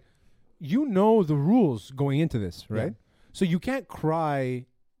is like, you know the rules going into this, right? Yeah. So you can't cry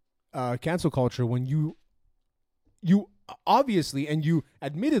cancel culture when you obviously and you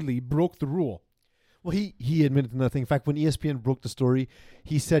admittedly broke the rule. Well, he admitted to nothing. In fact, when ESPN broke the story,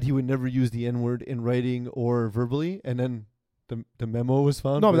 he said he would never use the N-word in writing or verbally, and then the memo was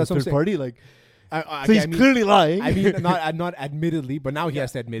found. No, but by that's a what I'm third saying. party. Like, I so he's mean, clearly lying. I mean, not admittedly, but now he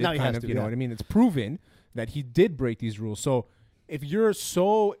has to admit now it. he Kind has of, to, you know yeah. what I mean? It's proven that he did break these rules. So if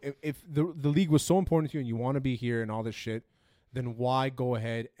if the league was so important to you and you want to be here and all this shit, then why go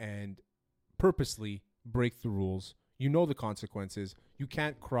ahead and purposely break the rules? You know the consequences. You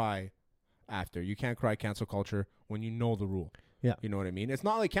can't cry after. You can't cry cancel culture when you know the rule. Yeah. You know what I mean? It's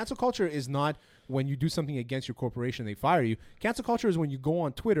not like cancel culture is not when you do something against your corporation, they fire you. Cancel culture is when you go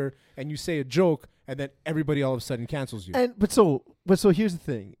on Twitter and you say a joke and then everybody all of a sudden cancels you. But so here's the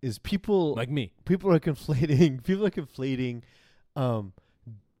thing: is people Like me. People are conflating, an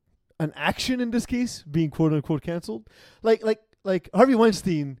action in this case being quote unquote canceled. Like Harvey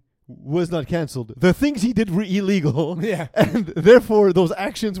Weinstein was not canceled. The things he did were illegal. Yeah. And therefore those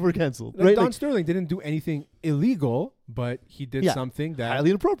actions were canceled. Like Right? Don Like, Sterling didn't do anything illegal, but he did Yeah. something that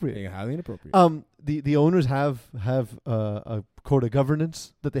highly inappropriate. Yeah, highly inappropriate. The owners have a code of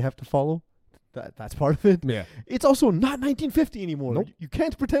governance that they have to follow That's part of it. Yeah. It's also not 1950 anymore. Nope. You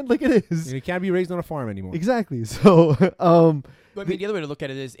can't pretend like it is. And you can't be raised on a farm anymore. Exactly. So, But I mean, the other way to look at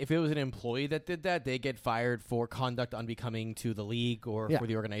it is, if it was an employee that did that, they get fired for conduct unbecoming to the league or Yeah. for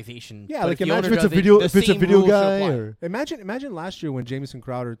the organization. Yeah, But like if the owner if it's a does it, video, the if it's a same video rules should guy, apply. or Imagine last year when Jamison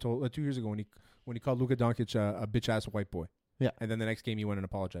Crowder told 2 years ago when he called Luka Doncic a bitch ass white boy. Yeah. And then the next game he went and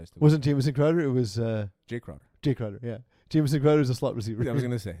apologized to him. wasn't Jamison Crowder? It was Jay Crowder. Jay Crowder. Yeah, Jamison Crowder is a slot receiver. I was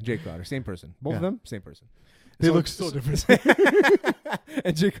gonna say Jay Crowder, same person. Both of Yeah. them, same person. They look so different.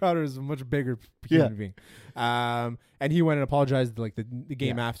 And Jay Crowder is a much bigger human being. And he went and apologized like the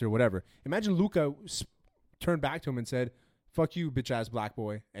game after, whatever. Imagine Luka turned back to him and said, "Fuck you, bitch ass black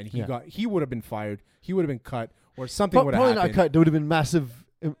boy," and he would have been fired. He would have been cut, or something would have Probably happened. not cut. There would have been massive,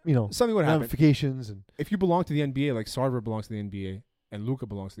 Something would happen. ramifications. And If you belong to the NBA, like Sarver belongs to the NBA and Luka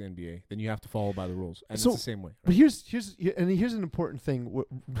belongs to the NBA, then you have to follow by the rules, and So- it's the same way. But here's an important thing.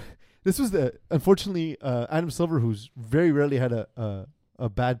 This was unfortunately Adam Silver, who's very rarely had a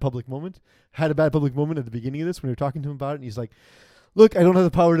bad public moment, had a bad public moment at the beginning of this when we were talking to him about it, and he's like, "Look, I don't have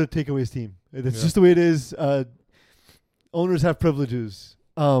the power to take away his team. That's just the way it is. Owners have privileges."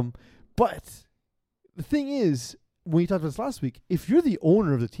 But the thing is, when we talked about this last week, if you're the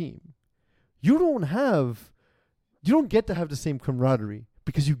owner of the team, you don't get to have the same camaraderie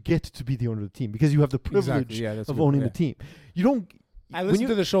because you get to be the owner of the team, because you have the privilege That's of good. owning Yeah. the team. You don't. I when listened you-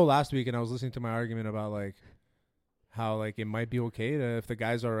 to the show last week, and I was listening to my argument about like how like it might be okay to, if the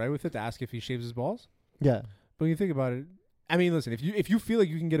guy's all right with it, to ask if he shaves his balls. Yeah. But when you think about it, I mean, listen, if you feel like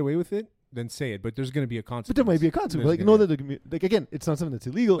you can get away with it, then say it. But there's going to be a consequence. But there might be a consequence. Like, There's know gonna- that like again, it's not something that's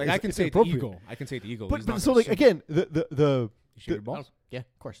illegal. Like it's, I can it's say it to inappropriate. Eagle. I can say it to Eagle. But He's not so gonna like sue. again, the You shave your balls? Yeah,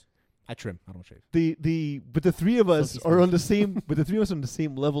 of course. I trim. I don't shave. but the three of us Silky are smooth. on the same. But the three of us are on the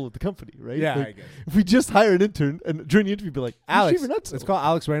same level at the company, right? Yeah, Like, I guess. if we just hire an intern and during the interview be like, Alex, shave your nuts. let's call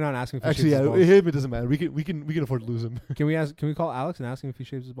Alex right now and ask him if he Actually, shaves yeah, his balls. him it doesn't matter. We can afford to lose him. Can we call Alex and ask him if he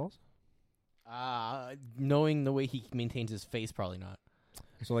shaves his balls? Knowing the way he maintains his face, probably not.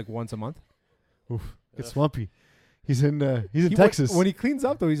 So like once a month. Oof, it's swampy. He's in He- Texas. When he cleans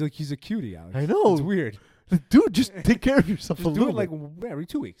up though, he's a cutie, Alex. I know. It's weird. Dude, just take care of yourself Just a do little it like bit. every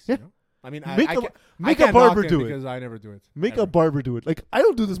 2 weeks. Yeah. You know? I mean, Make I a- can't- make I a can't barber knock do him it. because I never do it. Make Ever. a barber do it. Like, I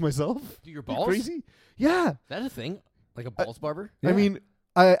don't do this myself. Do your You balls? crazy? Yeah. That's a thing? Like a balls barber? I Yeah. mean,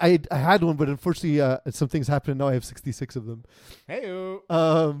 I had one, but unfortunately, some things happened. Now I have 66 of them. Hey,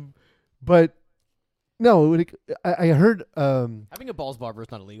 But no, I heard. Having a balls barber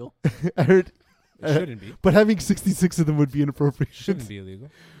is not illegal. I heard. it shouldn't be. But having 66 of them would be inappropriate. Shouldn't be illegal.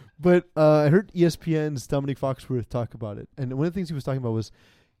 But I heard ESPN's Dominic Foxworth talk about it, and one of the things he was talking about was,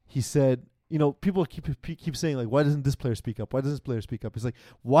 he said, people keep saying like, why doesn't this player speak up? Why doesn't this player speak up? It's like,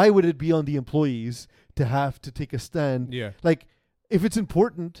 why would it be on the employees to have to take a stand? Yeah. Like, if it's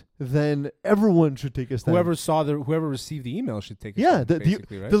important, then everyone should take a stand. Whoever received the email should take a Yeah, stand,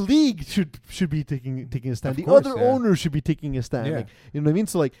 basically, right? the league should be taking a stand. Of The course, other yeah. owners should be taking a stand. Yeah. Like, you know what I mean?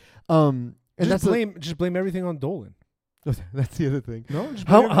 So like, and just that's blame everything on Dolan. that's the other thing. No, just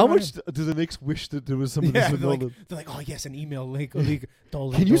blame How everything much do the Knicks wish that there was some of Yeah, this with they're like, Nolan? they're like, oh yes, an email link.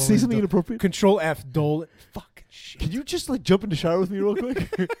 Dolan. Can you say Dolan, something Dolan. inappropriate? Control F Dolan. Fucking shit. Can you just like jump in the shower with me real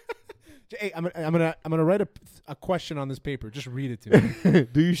quick? Hey, I'm gonna write a question on this paper. Just read it to me.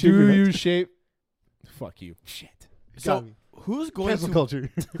 Do you shave your Do nuts? you shape? Fuck you. Shit. Got So me. who's going Cancel to culture.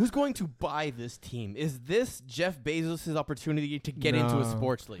 who's going to buy this team? Is this Jeff Bezos' opportunity to get into a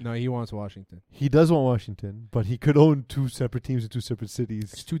sports league? No, he wants Washington. He does want Washington, but he could own two separate teams in two separate It's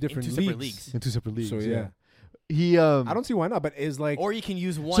cities, two different two leagues. separate leagues. in two separate leagues. So yeah, He I don't see why not. But is like Or you can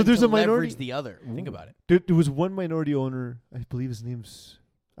use one there's to a minority- leverage the other. Think about it. There was one minority owner. I believe his name's.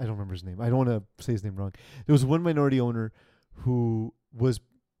 I don't remember his name. I don't want to say his name wrong. There was one minority owner who was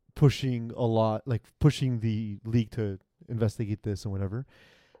pushing a lot, like pushing the league to investigate this and whatever.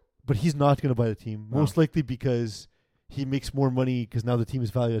 But he's not going to buy the team, No. most likely because he makes more money because now the team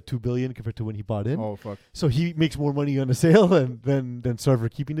is valued at $2 billion compared to when he bought in. oh fuck. So he makes more money on the sale than Sarver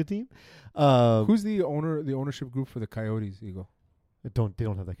keeping the team. Who's the owner? The ownership group for the Coyotes, Eagle. They don't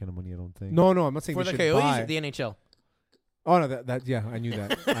have that kind of money, I don't think. No, I'm not saying For they the should Coyotes, buy. or the NHL. Oh no, that yeah, I knew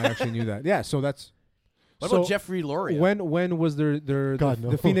that. I actually knew that. Yeah, so that's. What so about Jeffrey Loria? when was their God,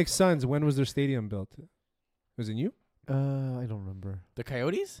 the no. Phoenix Suns? When was their stadium built? Was it new? I don't remember. The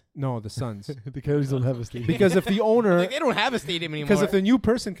Coyotes? No, the Suns. The Coyotes don't have a stadium. Because if the owner, Like, they don't have a stadium anymore. because if the new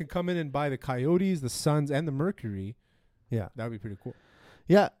person can come in and buy the Coyotes, the Suns, and the Mercury, Yeah. that would be pretty cool.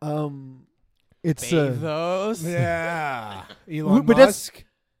 Yeah. It's Bezos. Yeah, Elon but that's- Musk.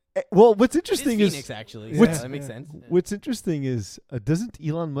 well. What's It is interesting Phoenix, is actually. What's- So that makes yeah. sense. what's interesting is doesn't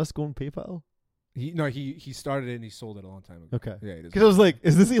Elon Musk own PayPal? He started it and he sold it a long time ago. Okay. Yeah, it is. Because I was like,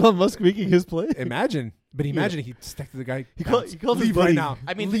 is this Elon Musk making his play? Imagine he texted the guy. He called his leave buddy. right now.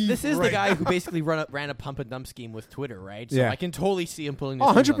 I mean, Leave this is the right guy now. who basically ran a pump and dump scheme with Twitter, right? So Yeah. I can totally see him pulling.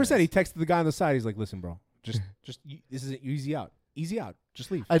 Oh, his strings 100%. on He this. texted the guy on the side. He's like, "Listen, bro, just this is easy out. Easy out.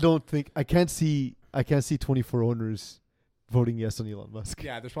 Just leave." I can't see 24 owners voting yes on Elon Musk.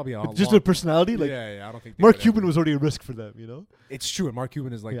 Yeah, there's probably a Just long, with personality, like yeah. I don't think they Mark would Cuban ever- was already a risk for them, you know. It's true. And Mark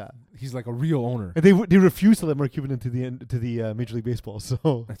Cuban is like, Yeah. he's like a real owner. And they refused to let Mark Cuban into the Major League Baseball.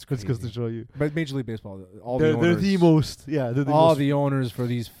 So That's goes to crazy. show you. But Major League Baseball, all They're the owners, the most. Yeah, they're the all most. the owners for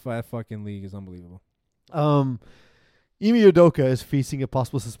these fucking league is unbelievable. Imi Udoka is facing a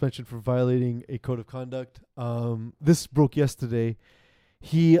possible suspension for violating a code of conduct. This broke yesterday.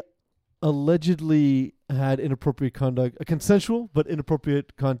 He allegedly had inappropriate conduct, a consensual but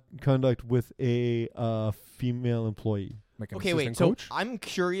inappropriate conduct with a female employee. Like an Okay, wait. assistant So coach? I'm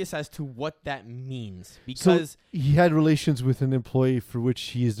curious as to what that means So because he had relations with an employee for which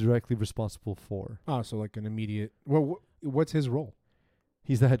he is directly responsible for. so like an immediate. Well, what's his role?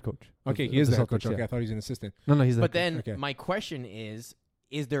 He's the head coach. Okay, of he is the head Celtics, coach. Okay, yeah. I thought he was an assistant. No, he's the But head coach. then Okay. my question is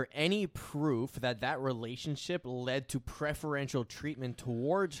there any proof that relationship led to preferential treatment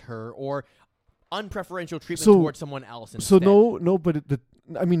towards her or unpreferential treatment So- towards someone else instead? So no, but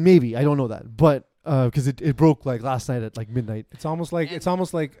I mean, maybe I don't know that, but because it broke like last night at like midnight. It's almost like Tim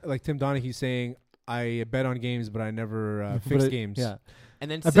Donaghy saying, "I bet on games, but I never But fix it- games." Yeah,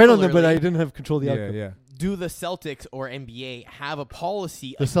 And then I bet on them, but I similarly, didn't have control of the yeah, outcome. yeah. do the Celtics or NBA have a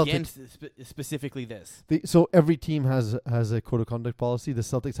policy The Celtics- against specifically this? So every team has a code of conduct policy. The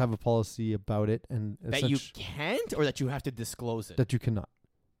Celtics have a policy about it, and That you can't or that you have to disclose it? that you cannot.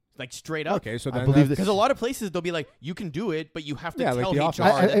 Like straight up? Okay, so I then believe that's- Because a lot of places they'll be like, you can do it, but you have to Yeah, like tell the HR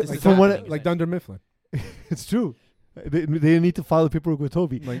office. that this like is from what happening. like Dunder Mifflin. It's true. They need to file the paperwork with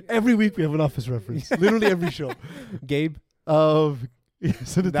Toby. Like- Every week we have an office reference. Literally every show. Gabe.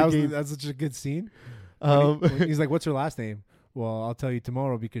 Send it to Gabe. That's such a good scene. Um, When he's like, "What's her last name?" Well, I'll tell you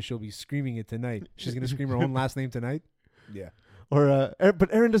tomorrow because she'll be screaming it tonight. She's gonna scream her own last name tonight. Yeah. but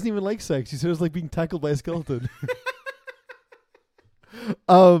Aaron doesn't even like sex. He said it was like being tackled by a skeleton.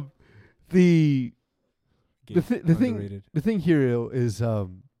 The Gabe, thing underrated. the thing here is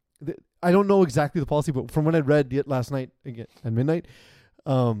I don't know exactly the policy, but from what I read last night again at midnight,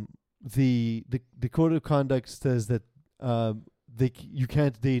 the code of conduct says that you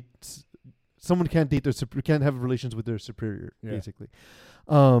can't date someone can't date their can't have relations with their superior, Yeah. basically.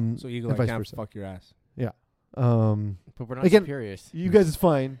 So Eagle, and I vice can't versa. fuck your ass. But we're not Again, superiors. You guys is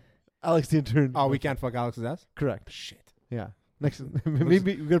fine. Alex the intern. Oh, we can't fuck Alex's ass. Correct. Shit. Yeah. Next,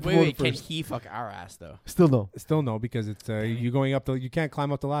 maybe we got to Wait, can first. he fuck our ass though? Still no. Still no, because it's you going up the. You can't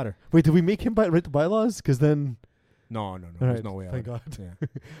climb up the ladder. Wait, did we make him write the bylaws? Because then, No. all There's right, no way. thank I would. God.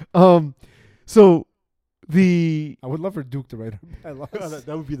 Yeah. So the I would love for Duke to write her bylaws.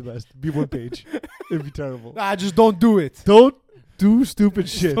 that would be the best. Be one page. It'd be terrible. Just don't do it. Don't do stupid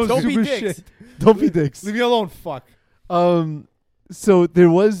shit. Don't be Stupid dicks. shit. Don't be dicks. Leave me alone. Fuck. So there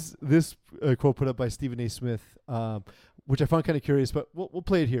was this quote put up by Stephen A. Smith, which I found kind of curious, but we'll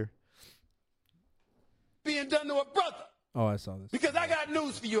play it here. Being done to a brother. Oh, I saw this. Because I got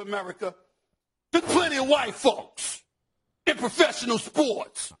news for you, America. There's plenty of white folks in professional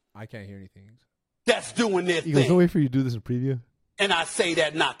sports I can't hear anything. that's doing their Eagles, no thing. way for you to do this in preview. And I say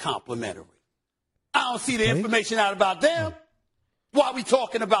that not complimentary. I don't see the Okay. information out about them. Why are we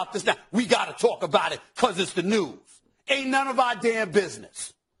talking about this now? We got to talk about it because it's the news. Ain't none of our damn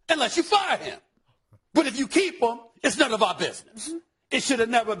business. Unless you fire him. But if you keep him, it's none of our business. It should have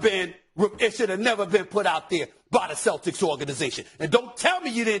never been put out there by the Celtics organization. And don't tell me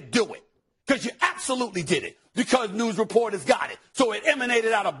you didn't do it. Because you absolutely did it. Because news reporters got it. So it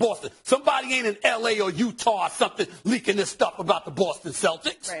emanated out of Boston. Somebody ain't in LA or Utah or something leaking this stuff about the Boston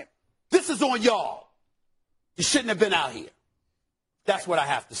Celtics. Right. This is on y'all. You shouldn't have been out here. That's what I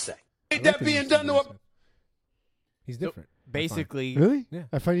have to say. Ain't that being done to a... He's different. Basically, Really? Yeah.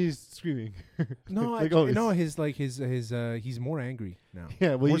 I find he's screaming. No, Like I, always. no, he's more angry now.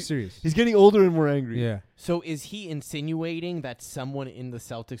 Yeah, well, more serious. He's getting older and more angry. Yeah. so is he insinuating that someone in the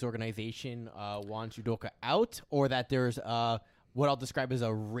Celtics organization wants Udoka out, or that there's what I'll describe as a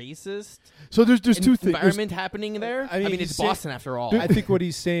racist So there's two things. environment happening there? I I mean, mean, he's it's saying- Boston after all. I think what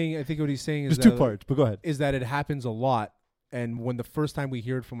he's saying. I think what he's saying is There's that two parts, but go ahead. is that it happens a lot, and when the first time we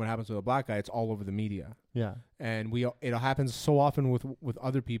hear it from what happens to a black guy, it's all over the media, Yeah. and it happens so often with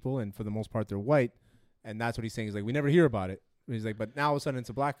other people, and for the most part they're white, and that's what he's saying. He's like, we never hear about it. He's like, but now all of a sudden it's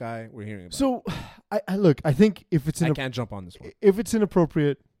a black guy, we're hearing about So, I look. I think if it's it. I can't jump on this one. if it's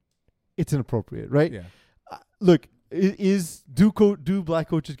inappropriate, it's inappropriate, right? Yeah. Look, do black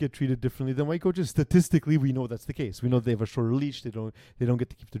coaches get treated differently than white coaches? Statistically, we know that's the case. We know they have a shorter leash. They don't get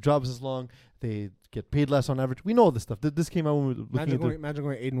to keep their jobs as long. They get paid less on average. We know all this stuff. This came out when we were looking Imagine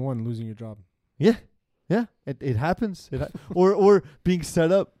going 8-1 and losing your job. Yeah. It happens. Or being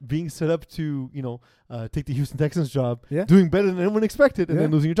set up to take the Houston Texans job, doing better than anyone expected, and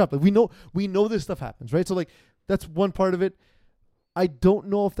then losing your job. Like we know this stuff happens, right? So like that's one part of it. I don't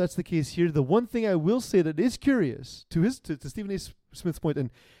know if that's the case here. The one thing I will say that is curious to Stephen A. Smith's point, and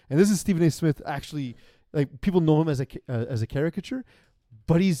this is Stephen A. Smith actually, like people know him as a caricature,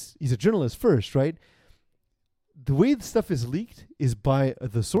 but he's a journalist first, right? The way the stuff is leaked is by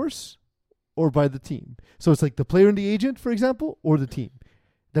the source or by the team. So it's like the player and the agent, for example, or the team.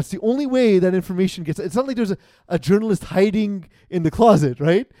 That's the only way that information gets. It's not like there's a journalist hiding in the closet,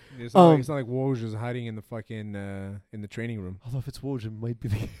 right? It's not like Woj is hiding in the fucking in the training room. Although if it's Woj, it might be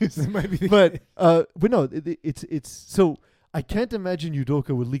the case. It might be the but no, it's so I can't imagine Udoka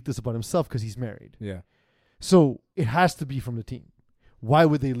would leak this about himself because he's married. Yeah. So it has to be from the team. Why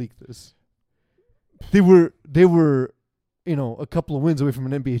would they leak this? They were a couple of wins away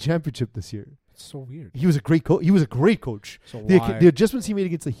from an NBA championship this year. It's so weird. He was a great coach. So The adjustments he made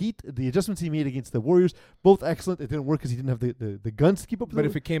against the Heat, the adjustments he made against the Warriors, both excellent. It didn't work because he didn't have the guns to keep up with But the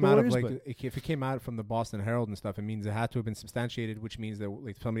if it came the out Warriors, of if it came out from the Boston Herald and stuff, it means it had to have been substantiated, which means that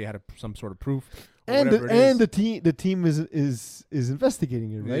like somebody had some sort of proof. the team is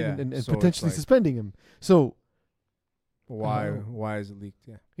investigating it, right? Yeah, And so potentially it's like- suspending him. So why is it leaked?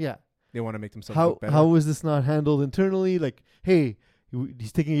 Yeah. yeah, They want to make themselves look better. how is this not handled internally? Like, hey,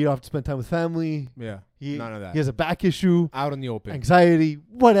 he's taking a year off to spend time with family. Yeah. He, None of that. He has a back issue, Out in the open. anxiety,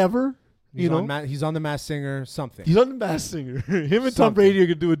 whatever. He's he's on the Masked Singer. Something. He's on the Masked Singer. Him and Tom Something. Brady are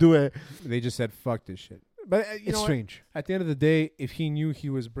gonna do a duet. They just said fuck this shit. But It's strange. At the end of the day, if he knew he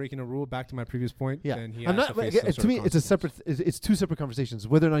was breaking a rule, back to my previous point, Yeah, then he I'm has not. to face some To sort me, of it's a consequence. separate. It's two separate conversations.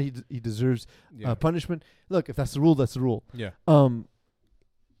 Whether or not he deserves Yeah. punishment. Look, if that's the rule, that's the rule. Yeah.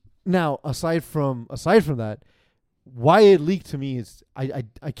 Now, aside from that, why it leaked to me is I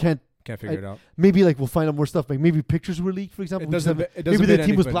can't. Can't figure it out. Maybe like we'll find out more stuff. Like maybe pictures were leaked, for example. It doesn't maybe fit the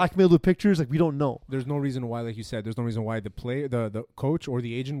team was anybody. blackmailed with pictures. Like we don't know. There's no reason why, like you said, there's no reason why the coach or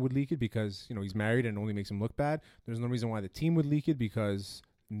the agent would leak it because he's married and it only makes him look bad. There's no reason why the team would leak it because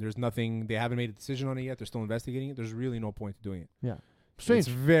there's nothing. They haven't made a decision on it yet. They're still investigating it. There's really no point to doing it. Yeah, strange. It's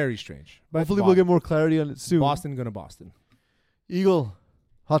very strange. But Hopefully, we'll get more clarity on it soon. Boston gonna Boston. Eagle,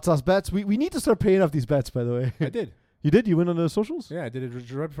 hot sauce bets. We need to start paying off these bets. By the way, I did. You did? You went on the socials? Yeah, I did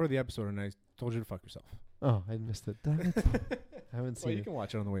it right before the episode, and I told you to fuck yourself. Oh, I missed it. Damn it. I haven't Well, seen you it. can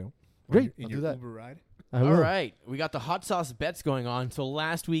watch it on the way home. Great, In I'll your do that. Uber ride. I All will. right, we got the hot sauce bets going on. So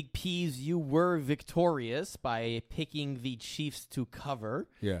last week, Peas, you were victorious by picking the Chiefs to cover.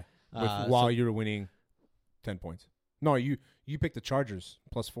 Yeah. So- While you were winning 10 points. No, you picked the Chargers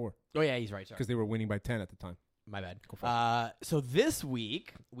 +4 Oh yeah, he's right. Sorry, because they were winning by 10 at the time. my bad. Go for it. So this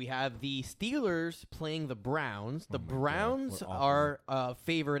week we have the Steelers playing the Browns. The Oh my God, Browns we're awful. are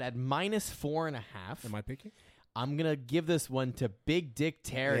favored at -4.5. Am I picking? I'm gonna give this one to Big Dick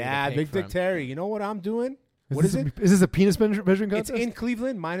Terry. to Yeah, pick Big Dick from. Terry. You know what I'm doing? What is it? Is this a penis measuring contest? It's in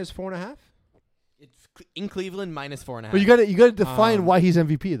Cleveland, -4.5. It's in Cleveland, -4.5. But you got to define Um, why he's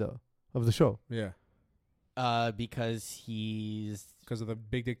MVP though of the show. Yeah. Because he's Because of the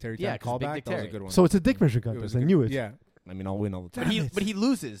Big Dick Terry Yeah, 'cause Big callback. Dick That was a Terry. good one. So it's a dick measuring It was contest. a I good- knew it. Yeah. I mean, I'll win all the time. but he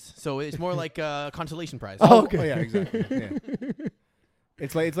loses, so it's more like a consolation prize. Oh, okay. Oh, yeah, exactly. Yeah.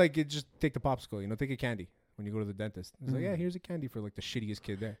 It's like you just take the popsicle, take a candy when you go to the dentist. It's like, yeah, here's a candy for like the shittiest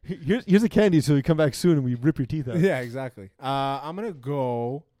kid there. Here's a candy, so you come back soon and we rip your teeth out. Yeah, exactly. I'm gonna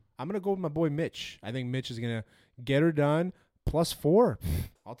go with my boy Mitch. I think Mitch is gonna get her done. +4.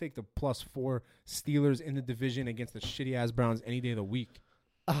 I'll take the +4 Steelers in the division against the shitty ass Browns any day of the week.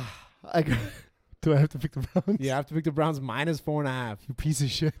 Do I have to pick the Browns? Yeah, I have to pick the Browns -4.5. You piece of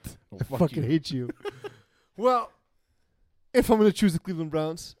shit. Oh, I fuck fucking you. hate you. Well, if I'm going to choose the Cleveland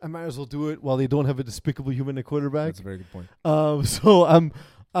Browns, I might as well do it while they don't have a despicable human at quarterback. That's a very good point. So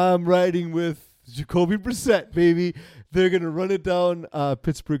I'm riding with Jacoby Brissett, baby. They're going to run it down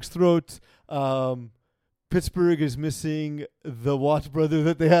Pittsburgh's throat. Pittsburgh is missing the Watt brother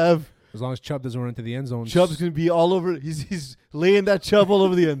that they have. As long as Chubb doesn't run into the end zone. Chubb's going to be all over. He's laying that Chubb all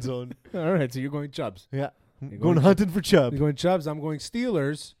over the end zone. All right, so you're going Chubbs. Yeah. You're Going hunting for Chubb. You're going Chubbs. I'm going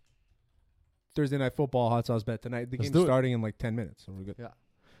Steelers. Thursday Night Football hot sauce bet tonight. The Let's game's do it. starting in like 10 minutes. So we're good. Yeah.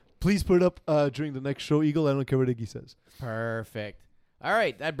 Please put it up during the next show, Eagle. I don't care what Iggy says. Perfect. All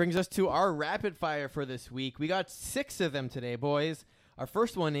right, that brings us to our rapid fire for this week. We got 6 of them today, boys. Our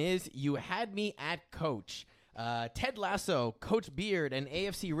first one is You Had Me at Coach. Ted Lasso, Coach Beard, and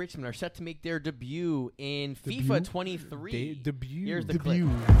AFC Richmond are set to make their debut in FIFA 23. Debut. Here's the clip.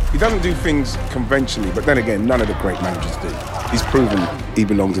 He doesn't do things conventionally, but then again, none of the great managers do. He's proven he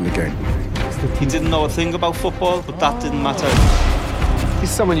belongs in the game. He didn't know a thing about football, but that didn't matter. He's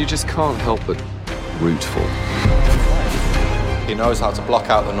someone you just can't help but root for. He knows how to block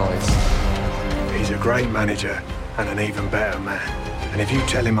out the noise. He's a great manager and an even better man. And if you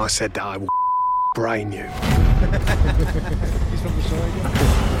tell him I said that, I will brain you. He's from the show again. I've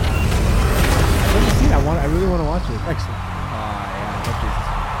never seen it. I really want to watch it. Excellent.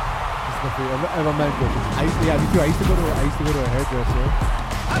 I have a man question. Me too. I used to go to a hairdresser.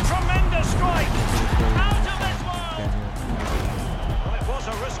 A tremendous strike out of this one. Well, it was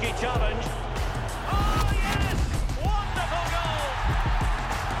a risky challenge. Oh yes, wonderful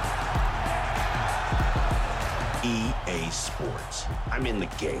goal. EA Sports. I'm in the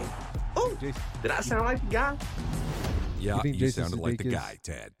game. Oh, did I sound like the guy? Yeah, you sounded like the guy,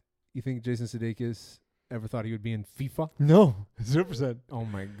 Ted. You think Jason Sudeikis ever thought he would be in FIFA? No, 0%. Oh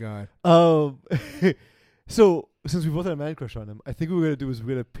my god. So since we both had a man crush on him, I think what we're gonna do is we're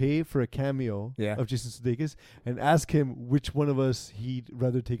gonna pay for a cameo of Jason Sudeikis and ask him which one of us he'd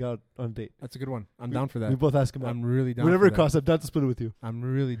rather take out on a date. That's a good one. I'm down for that. We both ask him that. I'm really down. Whatever for it costs, I'm down to split it with you. I'm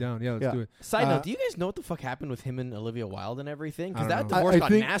really down. Yeah, let's do it. Side note: do you guys know what the fuck happened with him and Olivia Wilde and everything? Because that know. divorce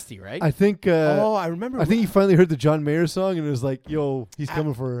got nasty, right? I think. I remember. I think he finally heard the John Mayer song and it was like, "Yo, he's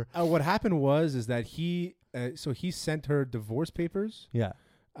coming for her." What happened was that he sent her divorce papers. Yeah.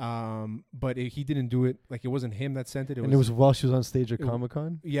 But he didn't do it. Like, it wasn't him that sent it. It was while she was on stage at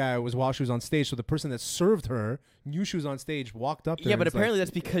Comic-Con? Yeah, it was while she was on stage. So the person that served her knew she was on stage, walked up to her. Yeah, but apparently that's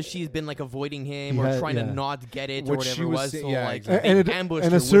because she's been like avoiding him or trying to not get it or whatever it was. So like, ambushed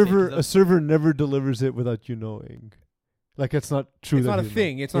her a server never delivers it without you knowing. Like, it's not true. It's not a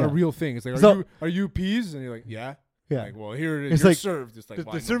thing. It's not a real thing. It's like, are you peas? And you're like, yeah. Yeah. Like, well, here it is. You're served. It's like,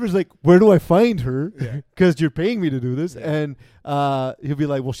 the server's like, where do I find her? Because you're paying me to do this. Yeah. And he'll be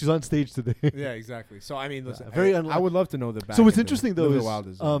like, well, she's on stage today. Yeah, exactly. So, I mean, listen, I would love to know the back. So what's interesting, though, is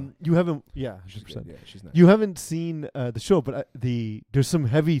you haven't, 100%. She's nice. You haven't seen the show, but there's some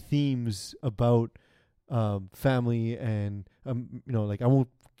heavy themes about family and, like, I won't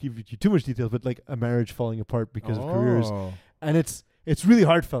give you too much details, but like a marriage falling apart because of careers. And it's really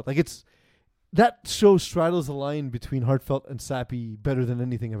heartfelt. Like, that show straddles the line between heartfelt and sappy better than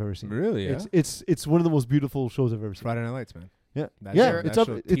anything I've ever seen. Really? Yeah? It's one of the most beautiful shows I've ever seen. Friday Night Lights, man. Yeah. That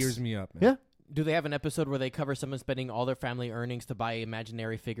show tears me up, man. Yeah. Do they have an episode where they cover someone spending all their family earnings to buy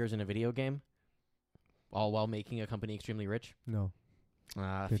imaginary figures in a video game? All while making a company extremely rich? No.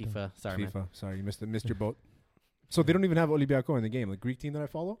 FIFA. Sorry, man. FIFA. Sorry, you missed your boat. So they don't even have Olympiacos in the game. The Greek team that I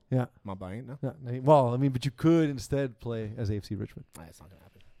follow? Yeah. I'm not buying it now. Yeah. Well, I mean, but you could instead play as AFC Richmond. It's not going to happen.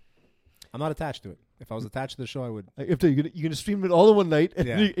 I'm not attached to it. If I was attached to the show, I would. You're going to stream it all in one night, and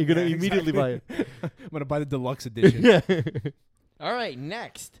you're going to immediately buy it. I'm going to buy the deluxe edition. Yeah. All right,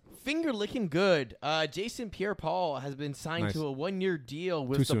 next. Finger licking good. Jason Pierre-Paul has been signed to a 1-year deal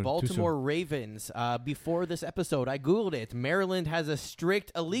with the Baltimore Ravens. Before this episode, I Googled it. Maryland has a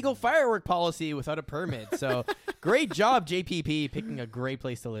strict illegal firework policy without a permit. So great job, JPP, picking a great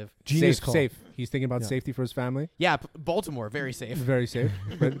place to live. Safe. He's thinking about safety for his family. Yeah, Baltimore, very safe. Very safe.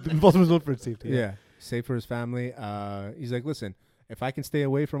 Baltimore's known for its safety. Yeah, safe for his family. He's like, listen, if I can stay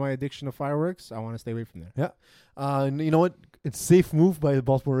away from my addiction of fireworks, I want to stay away from there. Yeah. And you know what? It's a safe move by the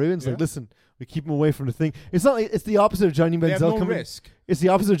Baltimore Ravens. Yeah. Like, listen, we keep him away from the thing. It's not like it's the opposite of Johnny Manziel they have no coming. risk. It's the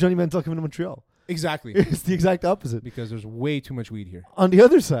opposite of Johnny Manziel coming to Montreal. Exactly. It's the exact opposite. Because there's way too much weed here. On the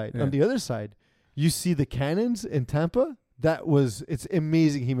other side, you see the Cannons in Tampa. It's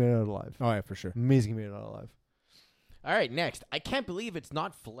amazing he made it out alive. Oh yeah, for sure. Amazing he made it out alive. All right, next. I can't believe it's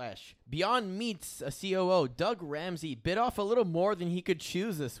not flesh. Beyond Meat's COO, Doug Ramsey, bit off a little more than he could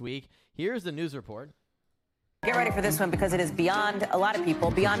choose this week. Here's the news report. Get ready for this one because it is beyond a lot of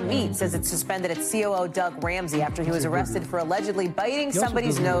people. Beyond Meat says it suspended its COO, Doug Ramsey, after he was arrested for allegedly biting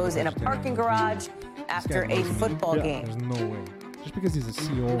somebody's nose in a parking garage after a football game. There's no way. Just because he's a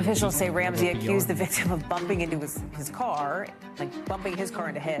CEO. Officials say Ramsey accused the victim of bumping into his car, like bumping his car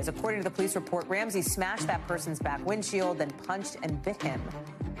into his. According to the police report, Ramsey smashed that person's back windshield, then punched and bit him.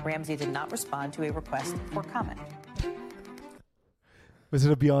 Ramsey did not respond to a request for comment. Was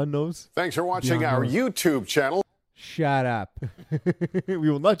it a Beyond Nose? Thanks for watching our YouTube channel. Shut up. We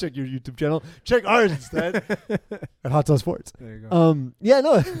will not check your YouTube channel. Check ours instead at Hot Sauce Sports. There you go. Yeah,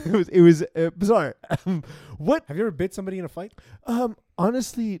 no, it was bizarre. What have you ever bit somebody in a fight?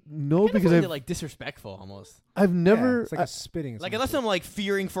 Honestly, no, I because find it like disrespectful almost. I've never. It's like a spitting. Like unless I'm like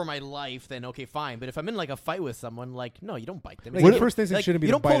fearing for my life, then okay, fine. But if I'm in like a fight with someone, like no, you don't bite them. Like, your first instinct like, shouldn't be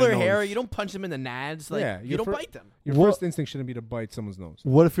you to don't bite pull a their hair, nose. you don't punch them in the nads. Like you don't bite them. Your first instinct shouldn't be to bite someone's nose.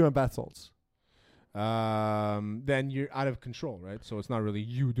 What if you're on bath salts? Then you're out of control, right? So it's not really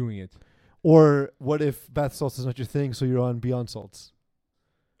you doing it. Or what if bath salts is not your thing, so you're on Beyond Salts?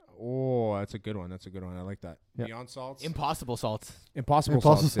 Oh, that's a good one. I like that. Yeah. Beyond salts. Impossible salts. Impossible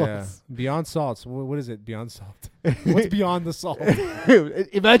salts. Yeah. Beyond salts. What is it? Beyond salt. What's beyond the salt?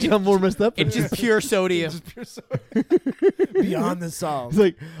 Imagine how more messed up. It's just pure sodium. Beyond the salt. He's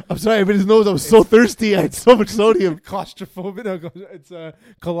like, I'm sorry, but his nose, I was so thirsty. I had so much sodium. Claustrophobic. It's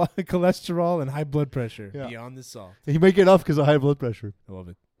cholesterol and high blood pressure. Yeah. Beyond the salt. He might get off because of high blood pressure. I love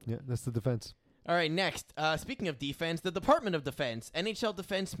it. Yeah, that's the defense. All right, next. Speaking of defense, the Department of Defense, NHL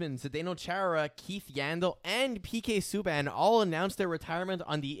defensemen Zdeno Chara, Keith Yandel, and PK Subban all announced their retirement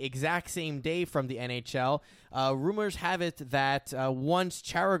on the exact same day from the NHL. Rumors have it that once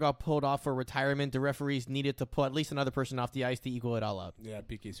Chara got pulled off for retirement, the referees needed to put at least another person off the ice to equal it all up. Yeah,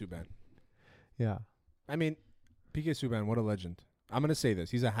 PK Subban. Yeah. I mean, PK Subban, what a legend. I'm gonna say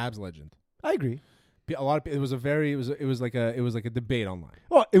this: he's a Habs legend. I agree. A lot of it was like a debate online.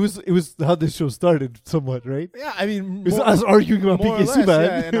 Well, it was how this show started, somewhat, right? Yeah, I mean, it's us arguing about PK Subban,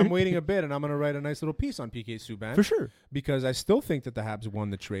 yeah, and I'm waiting a bit, and I'm gonna write a nice little piece on PK Subban for sure, because I still think that the Habs won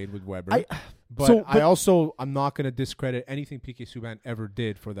the trade with Weber. I'm not gonna discredit anything PK Subban ever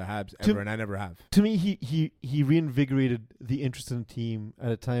did for the Habs ever, and I never have. To me, he reinvigorated the interest in the team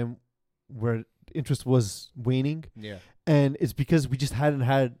at a time where interest was waning. Yeah, and it's because we just hadn't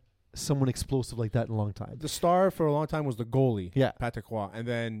had someone explosive like that in a long time. The star for a long time was the goalie, yeah, Patrick Roy, and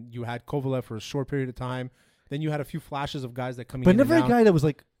then you had Kovalev for a short period of time. Then you had a few flashes of guys that coming in, but never and a guy that was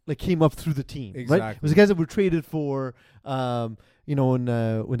like came up through the team. Exactly, right? It was the guys that were traded for, when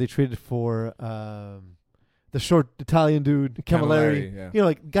they traded for the short Italian dude Camilleri, yeah.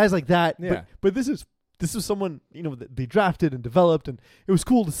 Like guys like that. Yeah. But this is someone that they drafted and developed, and it was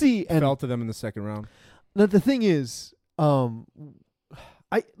cool to see. And fell to them in the second round. Now the thing is,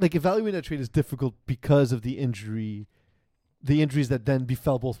 I like evaluating that trade is difficult because of the injuries that then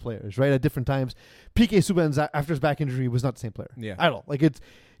befell both players, right? At different times. PK Subban's after his back injury was not the same player. Yeah. At all. Like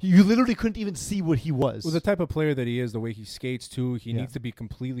you literally couldn't even see what he was. Well, the type of player that he is, the way he skates too, he needs to be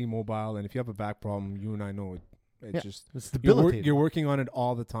completely mobile, and if you have a back problem, you and I know it's debilitating. You're working on it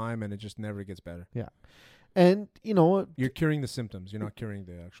all the time, and it just never gets better. Yeah. And you're curing the symptoms, you're not curing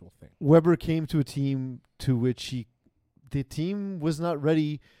the actual thing. Weber came to a team to which the team was not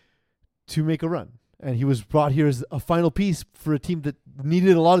ready to make a run. And he was brought here as a final piece for a team that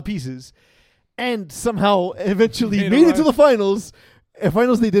needed a lot of pieces and somehow eventually made it to the finals.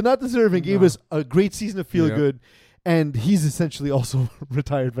 Finals they did not deserve and gave us a great season of feel good. And he's essentially also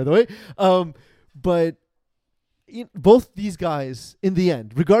retired, by the way. But both these guys, in the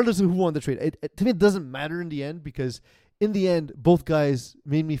end, regardless of who won the trade, to me it doesn't matter in the end because in the end, both guys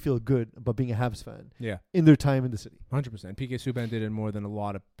made me feel good about being a Habs fan. Yeah, in their time in the city, 100%. PK Subban did it more than a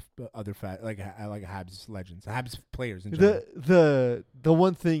lot of other like Habs legends, Habs players. In general. The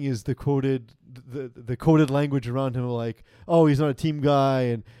one thing is the quoted language around him, like, oh, he's not a team guy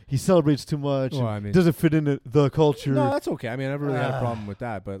and he celebrates too much. Well, and doesn't fit in the culture. No, that's okay. I mean, I never really had a problem with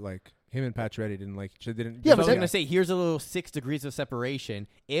that, but like. Him and Pacioretty didn't. Yeah, but I was going to say, here's a little 6 degrees of separation.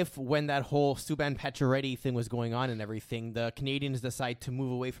 If when that whole Subban Pacioretty thing was going on and everything, the Canadians decide to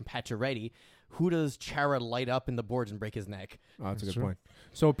move away from Pacioretty, who does Chara light up in the boards and break his neck? Oh, that's a good point.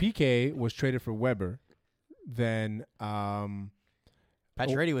 So PK was traded for Weber. Then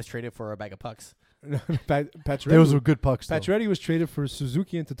Pacioretty was traded for a bag of pucks. Those were good pucks. Pacioretty was traded for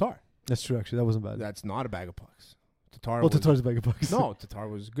Suzuki and Tatar. That's true. Actually, that wasn't bad. That's not a bag of pucks. Tatar's a bag of pucks. No, Tatar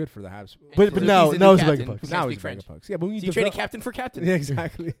was good for the Habs. But now it's a bag of pucks. Now he's a bag of pucks. Yeah, but when you traded captain for captain. Yeah,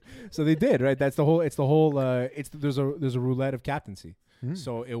 exactly. So they did, right? That's the whole. It's the whole. There's a roulette of captaincy.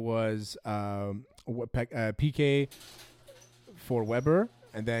 So it was PK for Weber,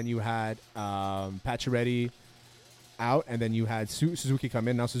 and then you had Pacioretty out, and then you had Suzuki come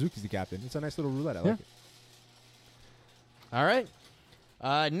in. Now Suzuki's the captain. It's a nice little roulette. I like it. All right.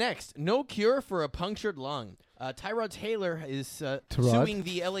 Next, no cure for a punctured lung. Tyrod Taylor is suing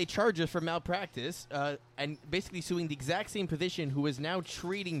the LA Chargers for malpractice and basically suing the exact same position who is now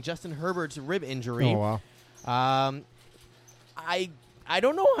treating Justin Herbert's rib injury. Oh, wow. I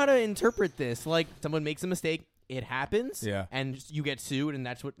don't know how to interpret this. Like, someone makes a mistake, it happens, yeah, and you get sued, and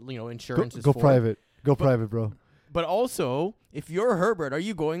that's what insurance is go for. private. Go private, bro. But also, if you're Herbert, are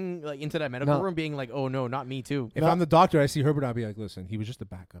you going like into that medical room being like, oh no, not me too? If I'm the doctor, I see Herbert, I'll be like, listen, he was just a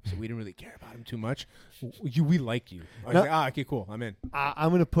backup, so we didn't really care about him too much. We like you. I was like, okay, cool, I'm in. I'm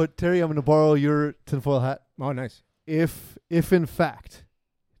going to put, Terry, I'm going to borrow your tinfoil hat. Oh, nice. If in fact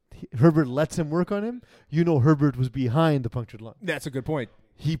Herbert lets him work on him, Herbert was behind the punctured lung. That's a good point.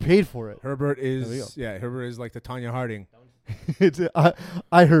 He paid for it. Herbert is like the Tanya Harding. It's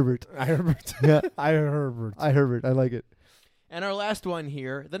I Herbert. I Herbert. Yeah. I Herbert. I Herbert. I like it. And our last one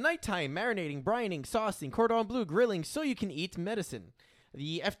here, the nighttime marinating, brining, saucing, cordon bleu grilling so you can eat medicine.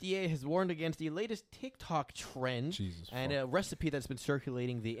 The FDA has warned against the latest TikTok trend and a recipe that's been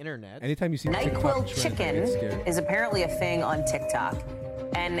circulating the internet. Anytime you see NyQuil chicken is apparently a thing on TikTok.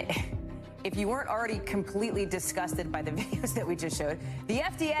 And if you weren't already completely disgusted by the videos that we just showed, the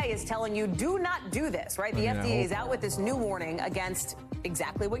FDA is telling you do not do this, right? The FDA is out with this new warning against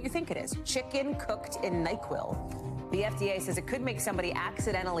exactly what you think it is, chicken cooked in NyQuil. The FDA says it could make somebody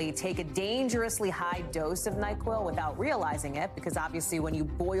accidentally take a dangerously high dose of NyQuil without realizing it, because obviously when you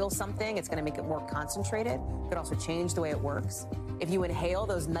boil something, it's going to make it more concentrated. It could also change the way it works. If you inhale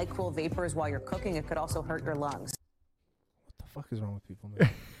those NyQuil vapors while you're cooking, it could also hurt your lungs. What the fuck is wrong with people, man?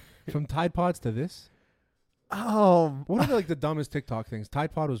 From Tide Pods to this? What are like the dumbest TikTok things?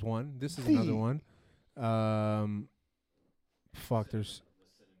 Tide Pod was one. This is another one. There's...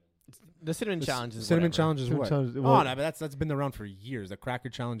 The cinnamon challenge is cinnamon challenge is Cinnamon what? challenge- Oh well- no, but that's been around for years. The cracker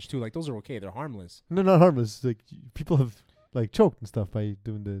challenge too. Like those are okay. They're harmless. No, not harmless. Like people have like choked and stuff by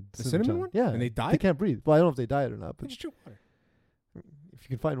doing the cinnamon challenge. one? Yeah, And they died? They can't breathe. Well, I don't know if they died or not. But But just drink water. if you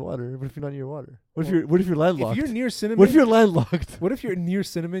can find water, what if you're not near water? What if you're landlocked? If you're near cinnamon, what if you're landlocked? What if you're near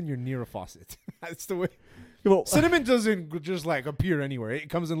cinnamon? You're near a faucet. That's the way. Well, Cinnamon doesn't just like appear anywhere. It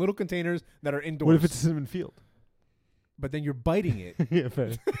comes in little containers that are indoors. what if it's a cinnamon field? But then you're biting it. Yeah,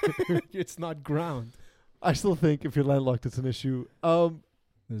 fair. It's not ground. I still think if you're landlocked, it's an issue.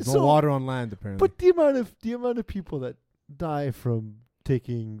 There's no water on land apparently. But the amount of people that die from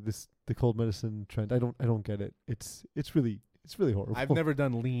taking the cold medicine trend, I don't get it. It's really horrible. I've never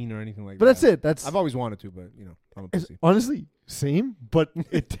done lean or anything like that. But that's it. I've always wanted to, but I'm a pussy. Honestly, same. But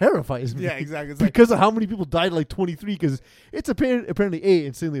it terrifies me. Yeah, exactly. It's because of how many people died at like 23. Because it's apparently A,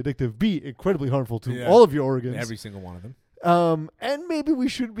 insanely addictive. B, incredibly harmful to all of your organs. Every single one of them. And maybe we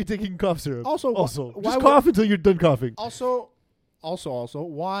shouldn't be taking cough syrup. Also, just cough until you're done coughing. Also,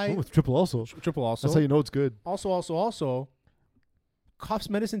 why? Oh, it's triple also. Triple also. That's how you know it's good. Also. Cough's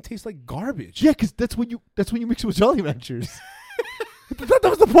medicine tastes like garbage. Yeah, because that's when you mix it with Jolly Ranchers. that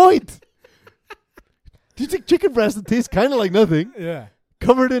was the point. You take chicken breast that tastes kind of like nothing. Yeah.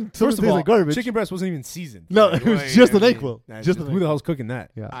 Covered in First of all, like garbage. chicken breast wasn't even seasoned. No, it was just the NyQuil. Who the hell's cooking that?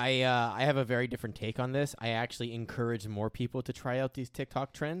 Yeah. I have a very different take on this. I actually encourage more people to try out these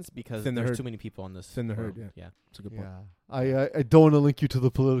TikTok trends because there's too many people on this. Thin the herd. Yeah. It's a good point. Yeah. I don't want to link you to the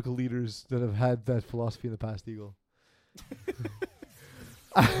political leaders that have had that philosophy in the past, Eagle.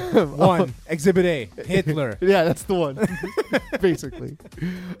 One, Exhibit A, Hitler. Yeah, that's the one. Basically.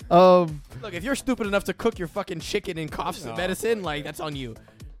 Look, if you're stupid enough to cook your fucking chicken in cough medicine, like that's on you.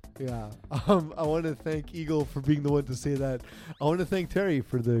 Yeah. I want to thank Eagle for being the one to say that. I want to thank Terry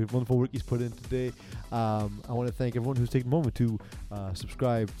for the wonderful work he's put in today. I want to thank everyone who's taken a moment to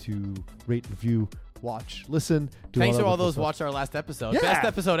subscribe, to rate, review, watch, listen. Thanks to all those who watched our last episode. Yeah. Best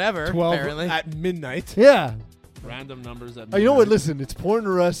episode ever, 12 apparently. at midnight. Yeah. Random numbers at You know what? Listen, it's porn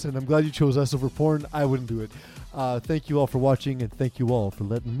or us, and I'm glad you chose us over porn. I wouldn't do it. Thank you all for watching, and thank you all for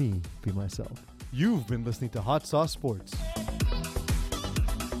letting me be myself. You've been listening to Hot Sauce Sports.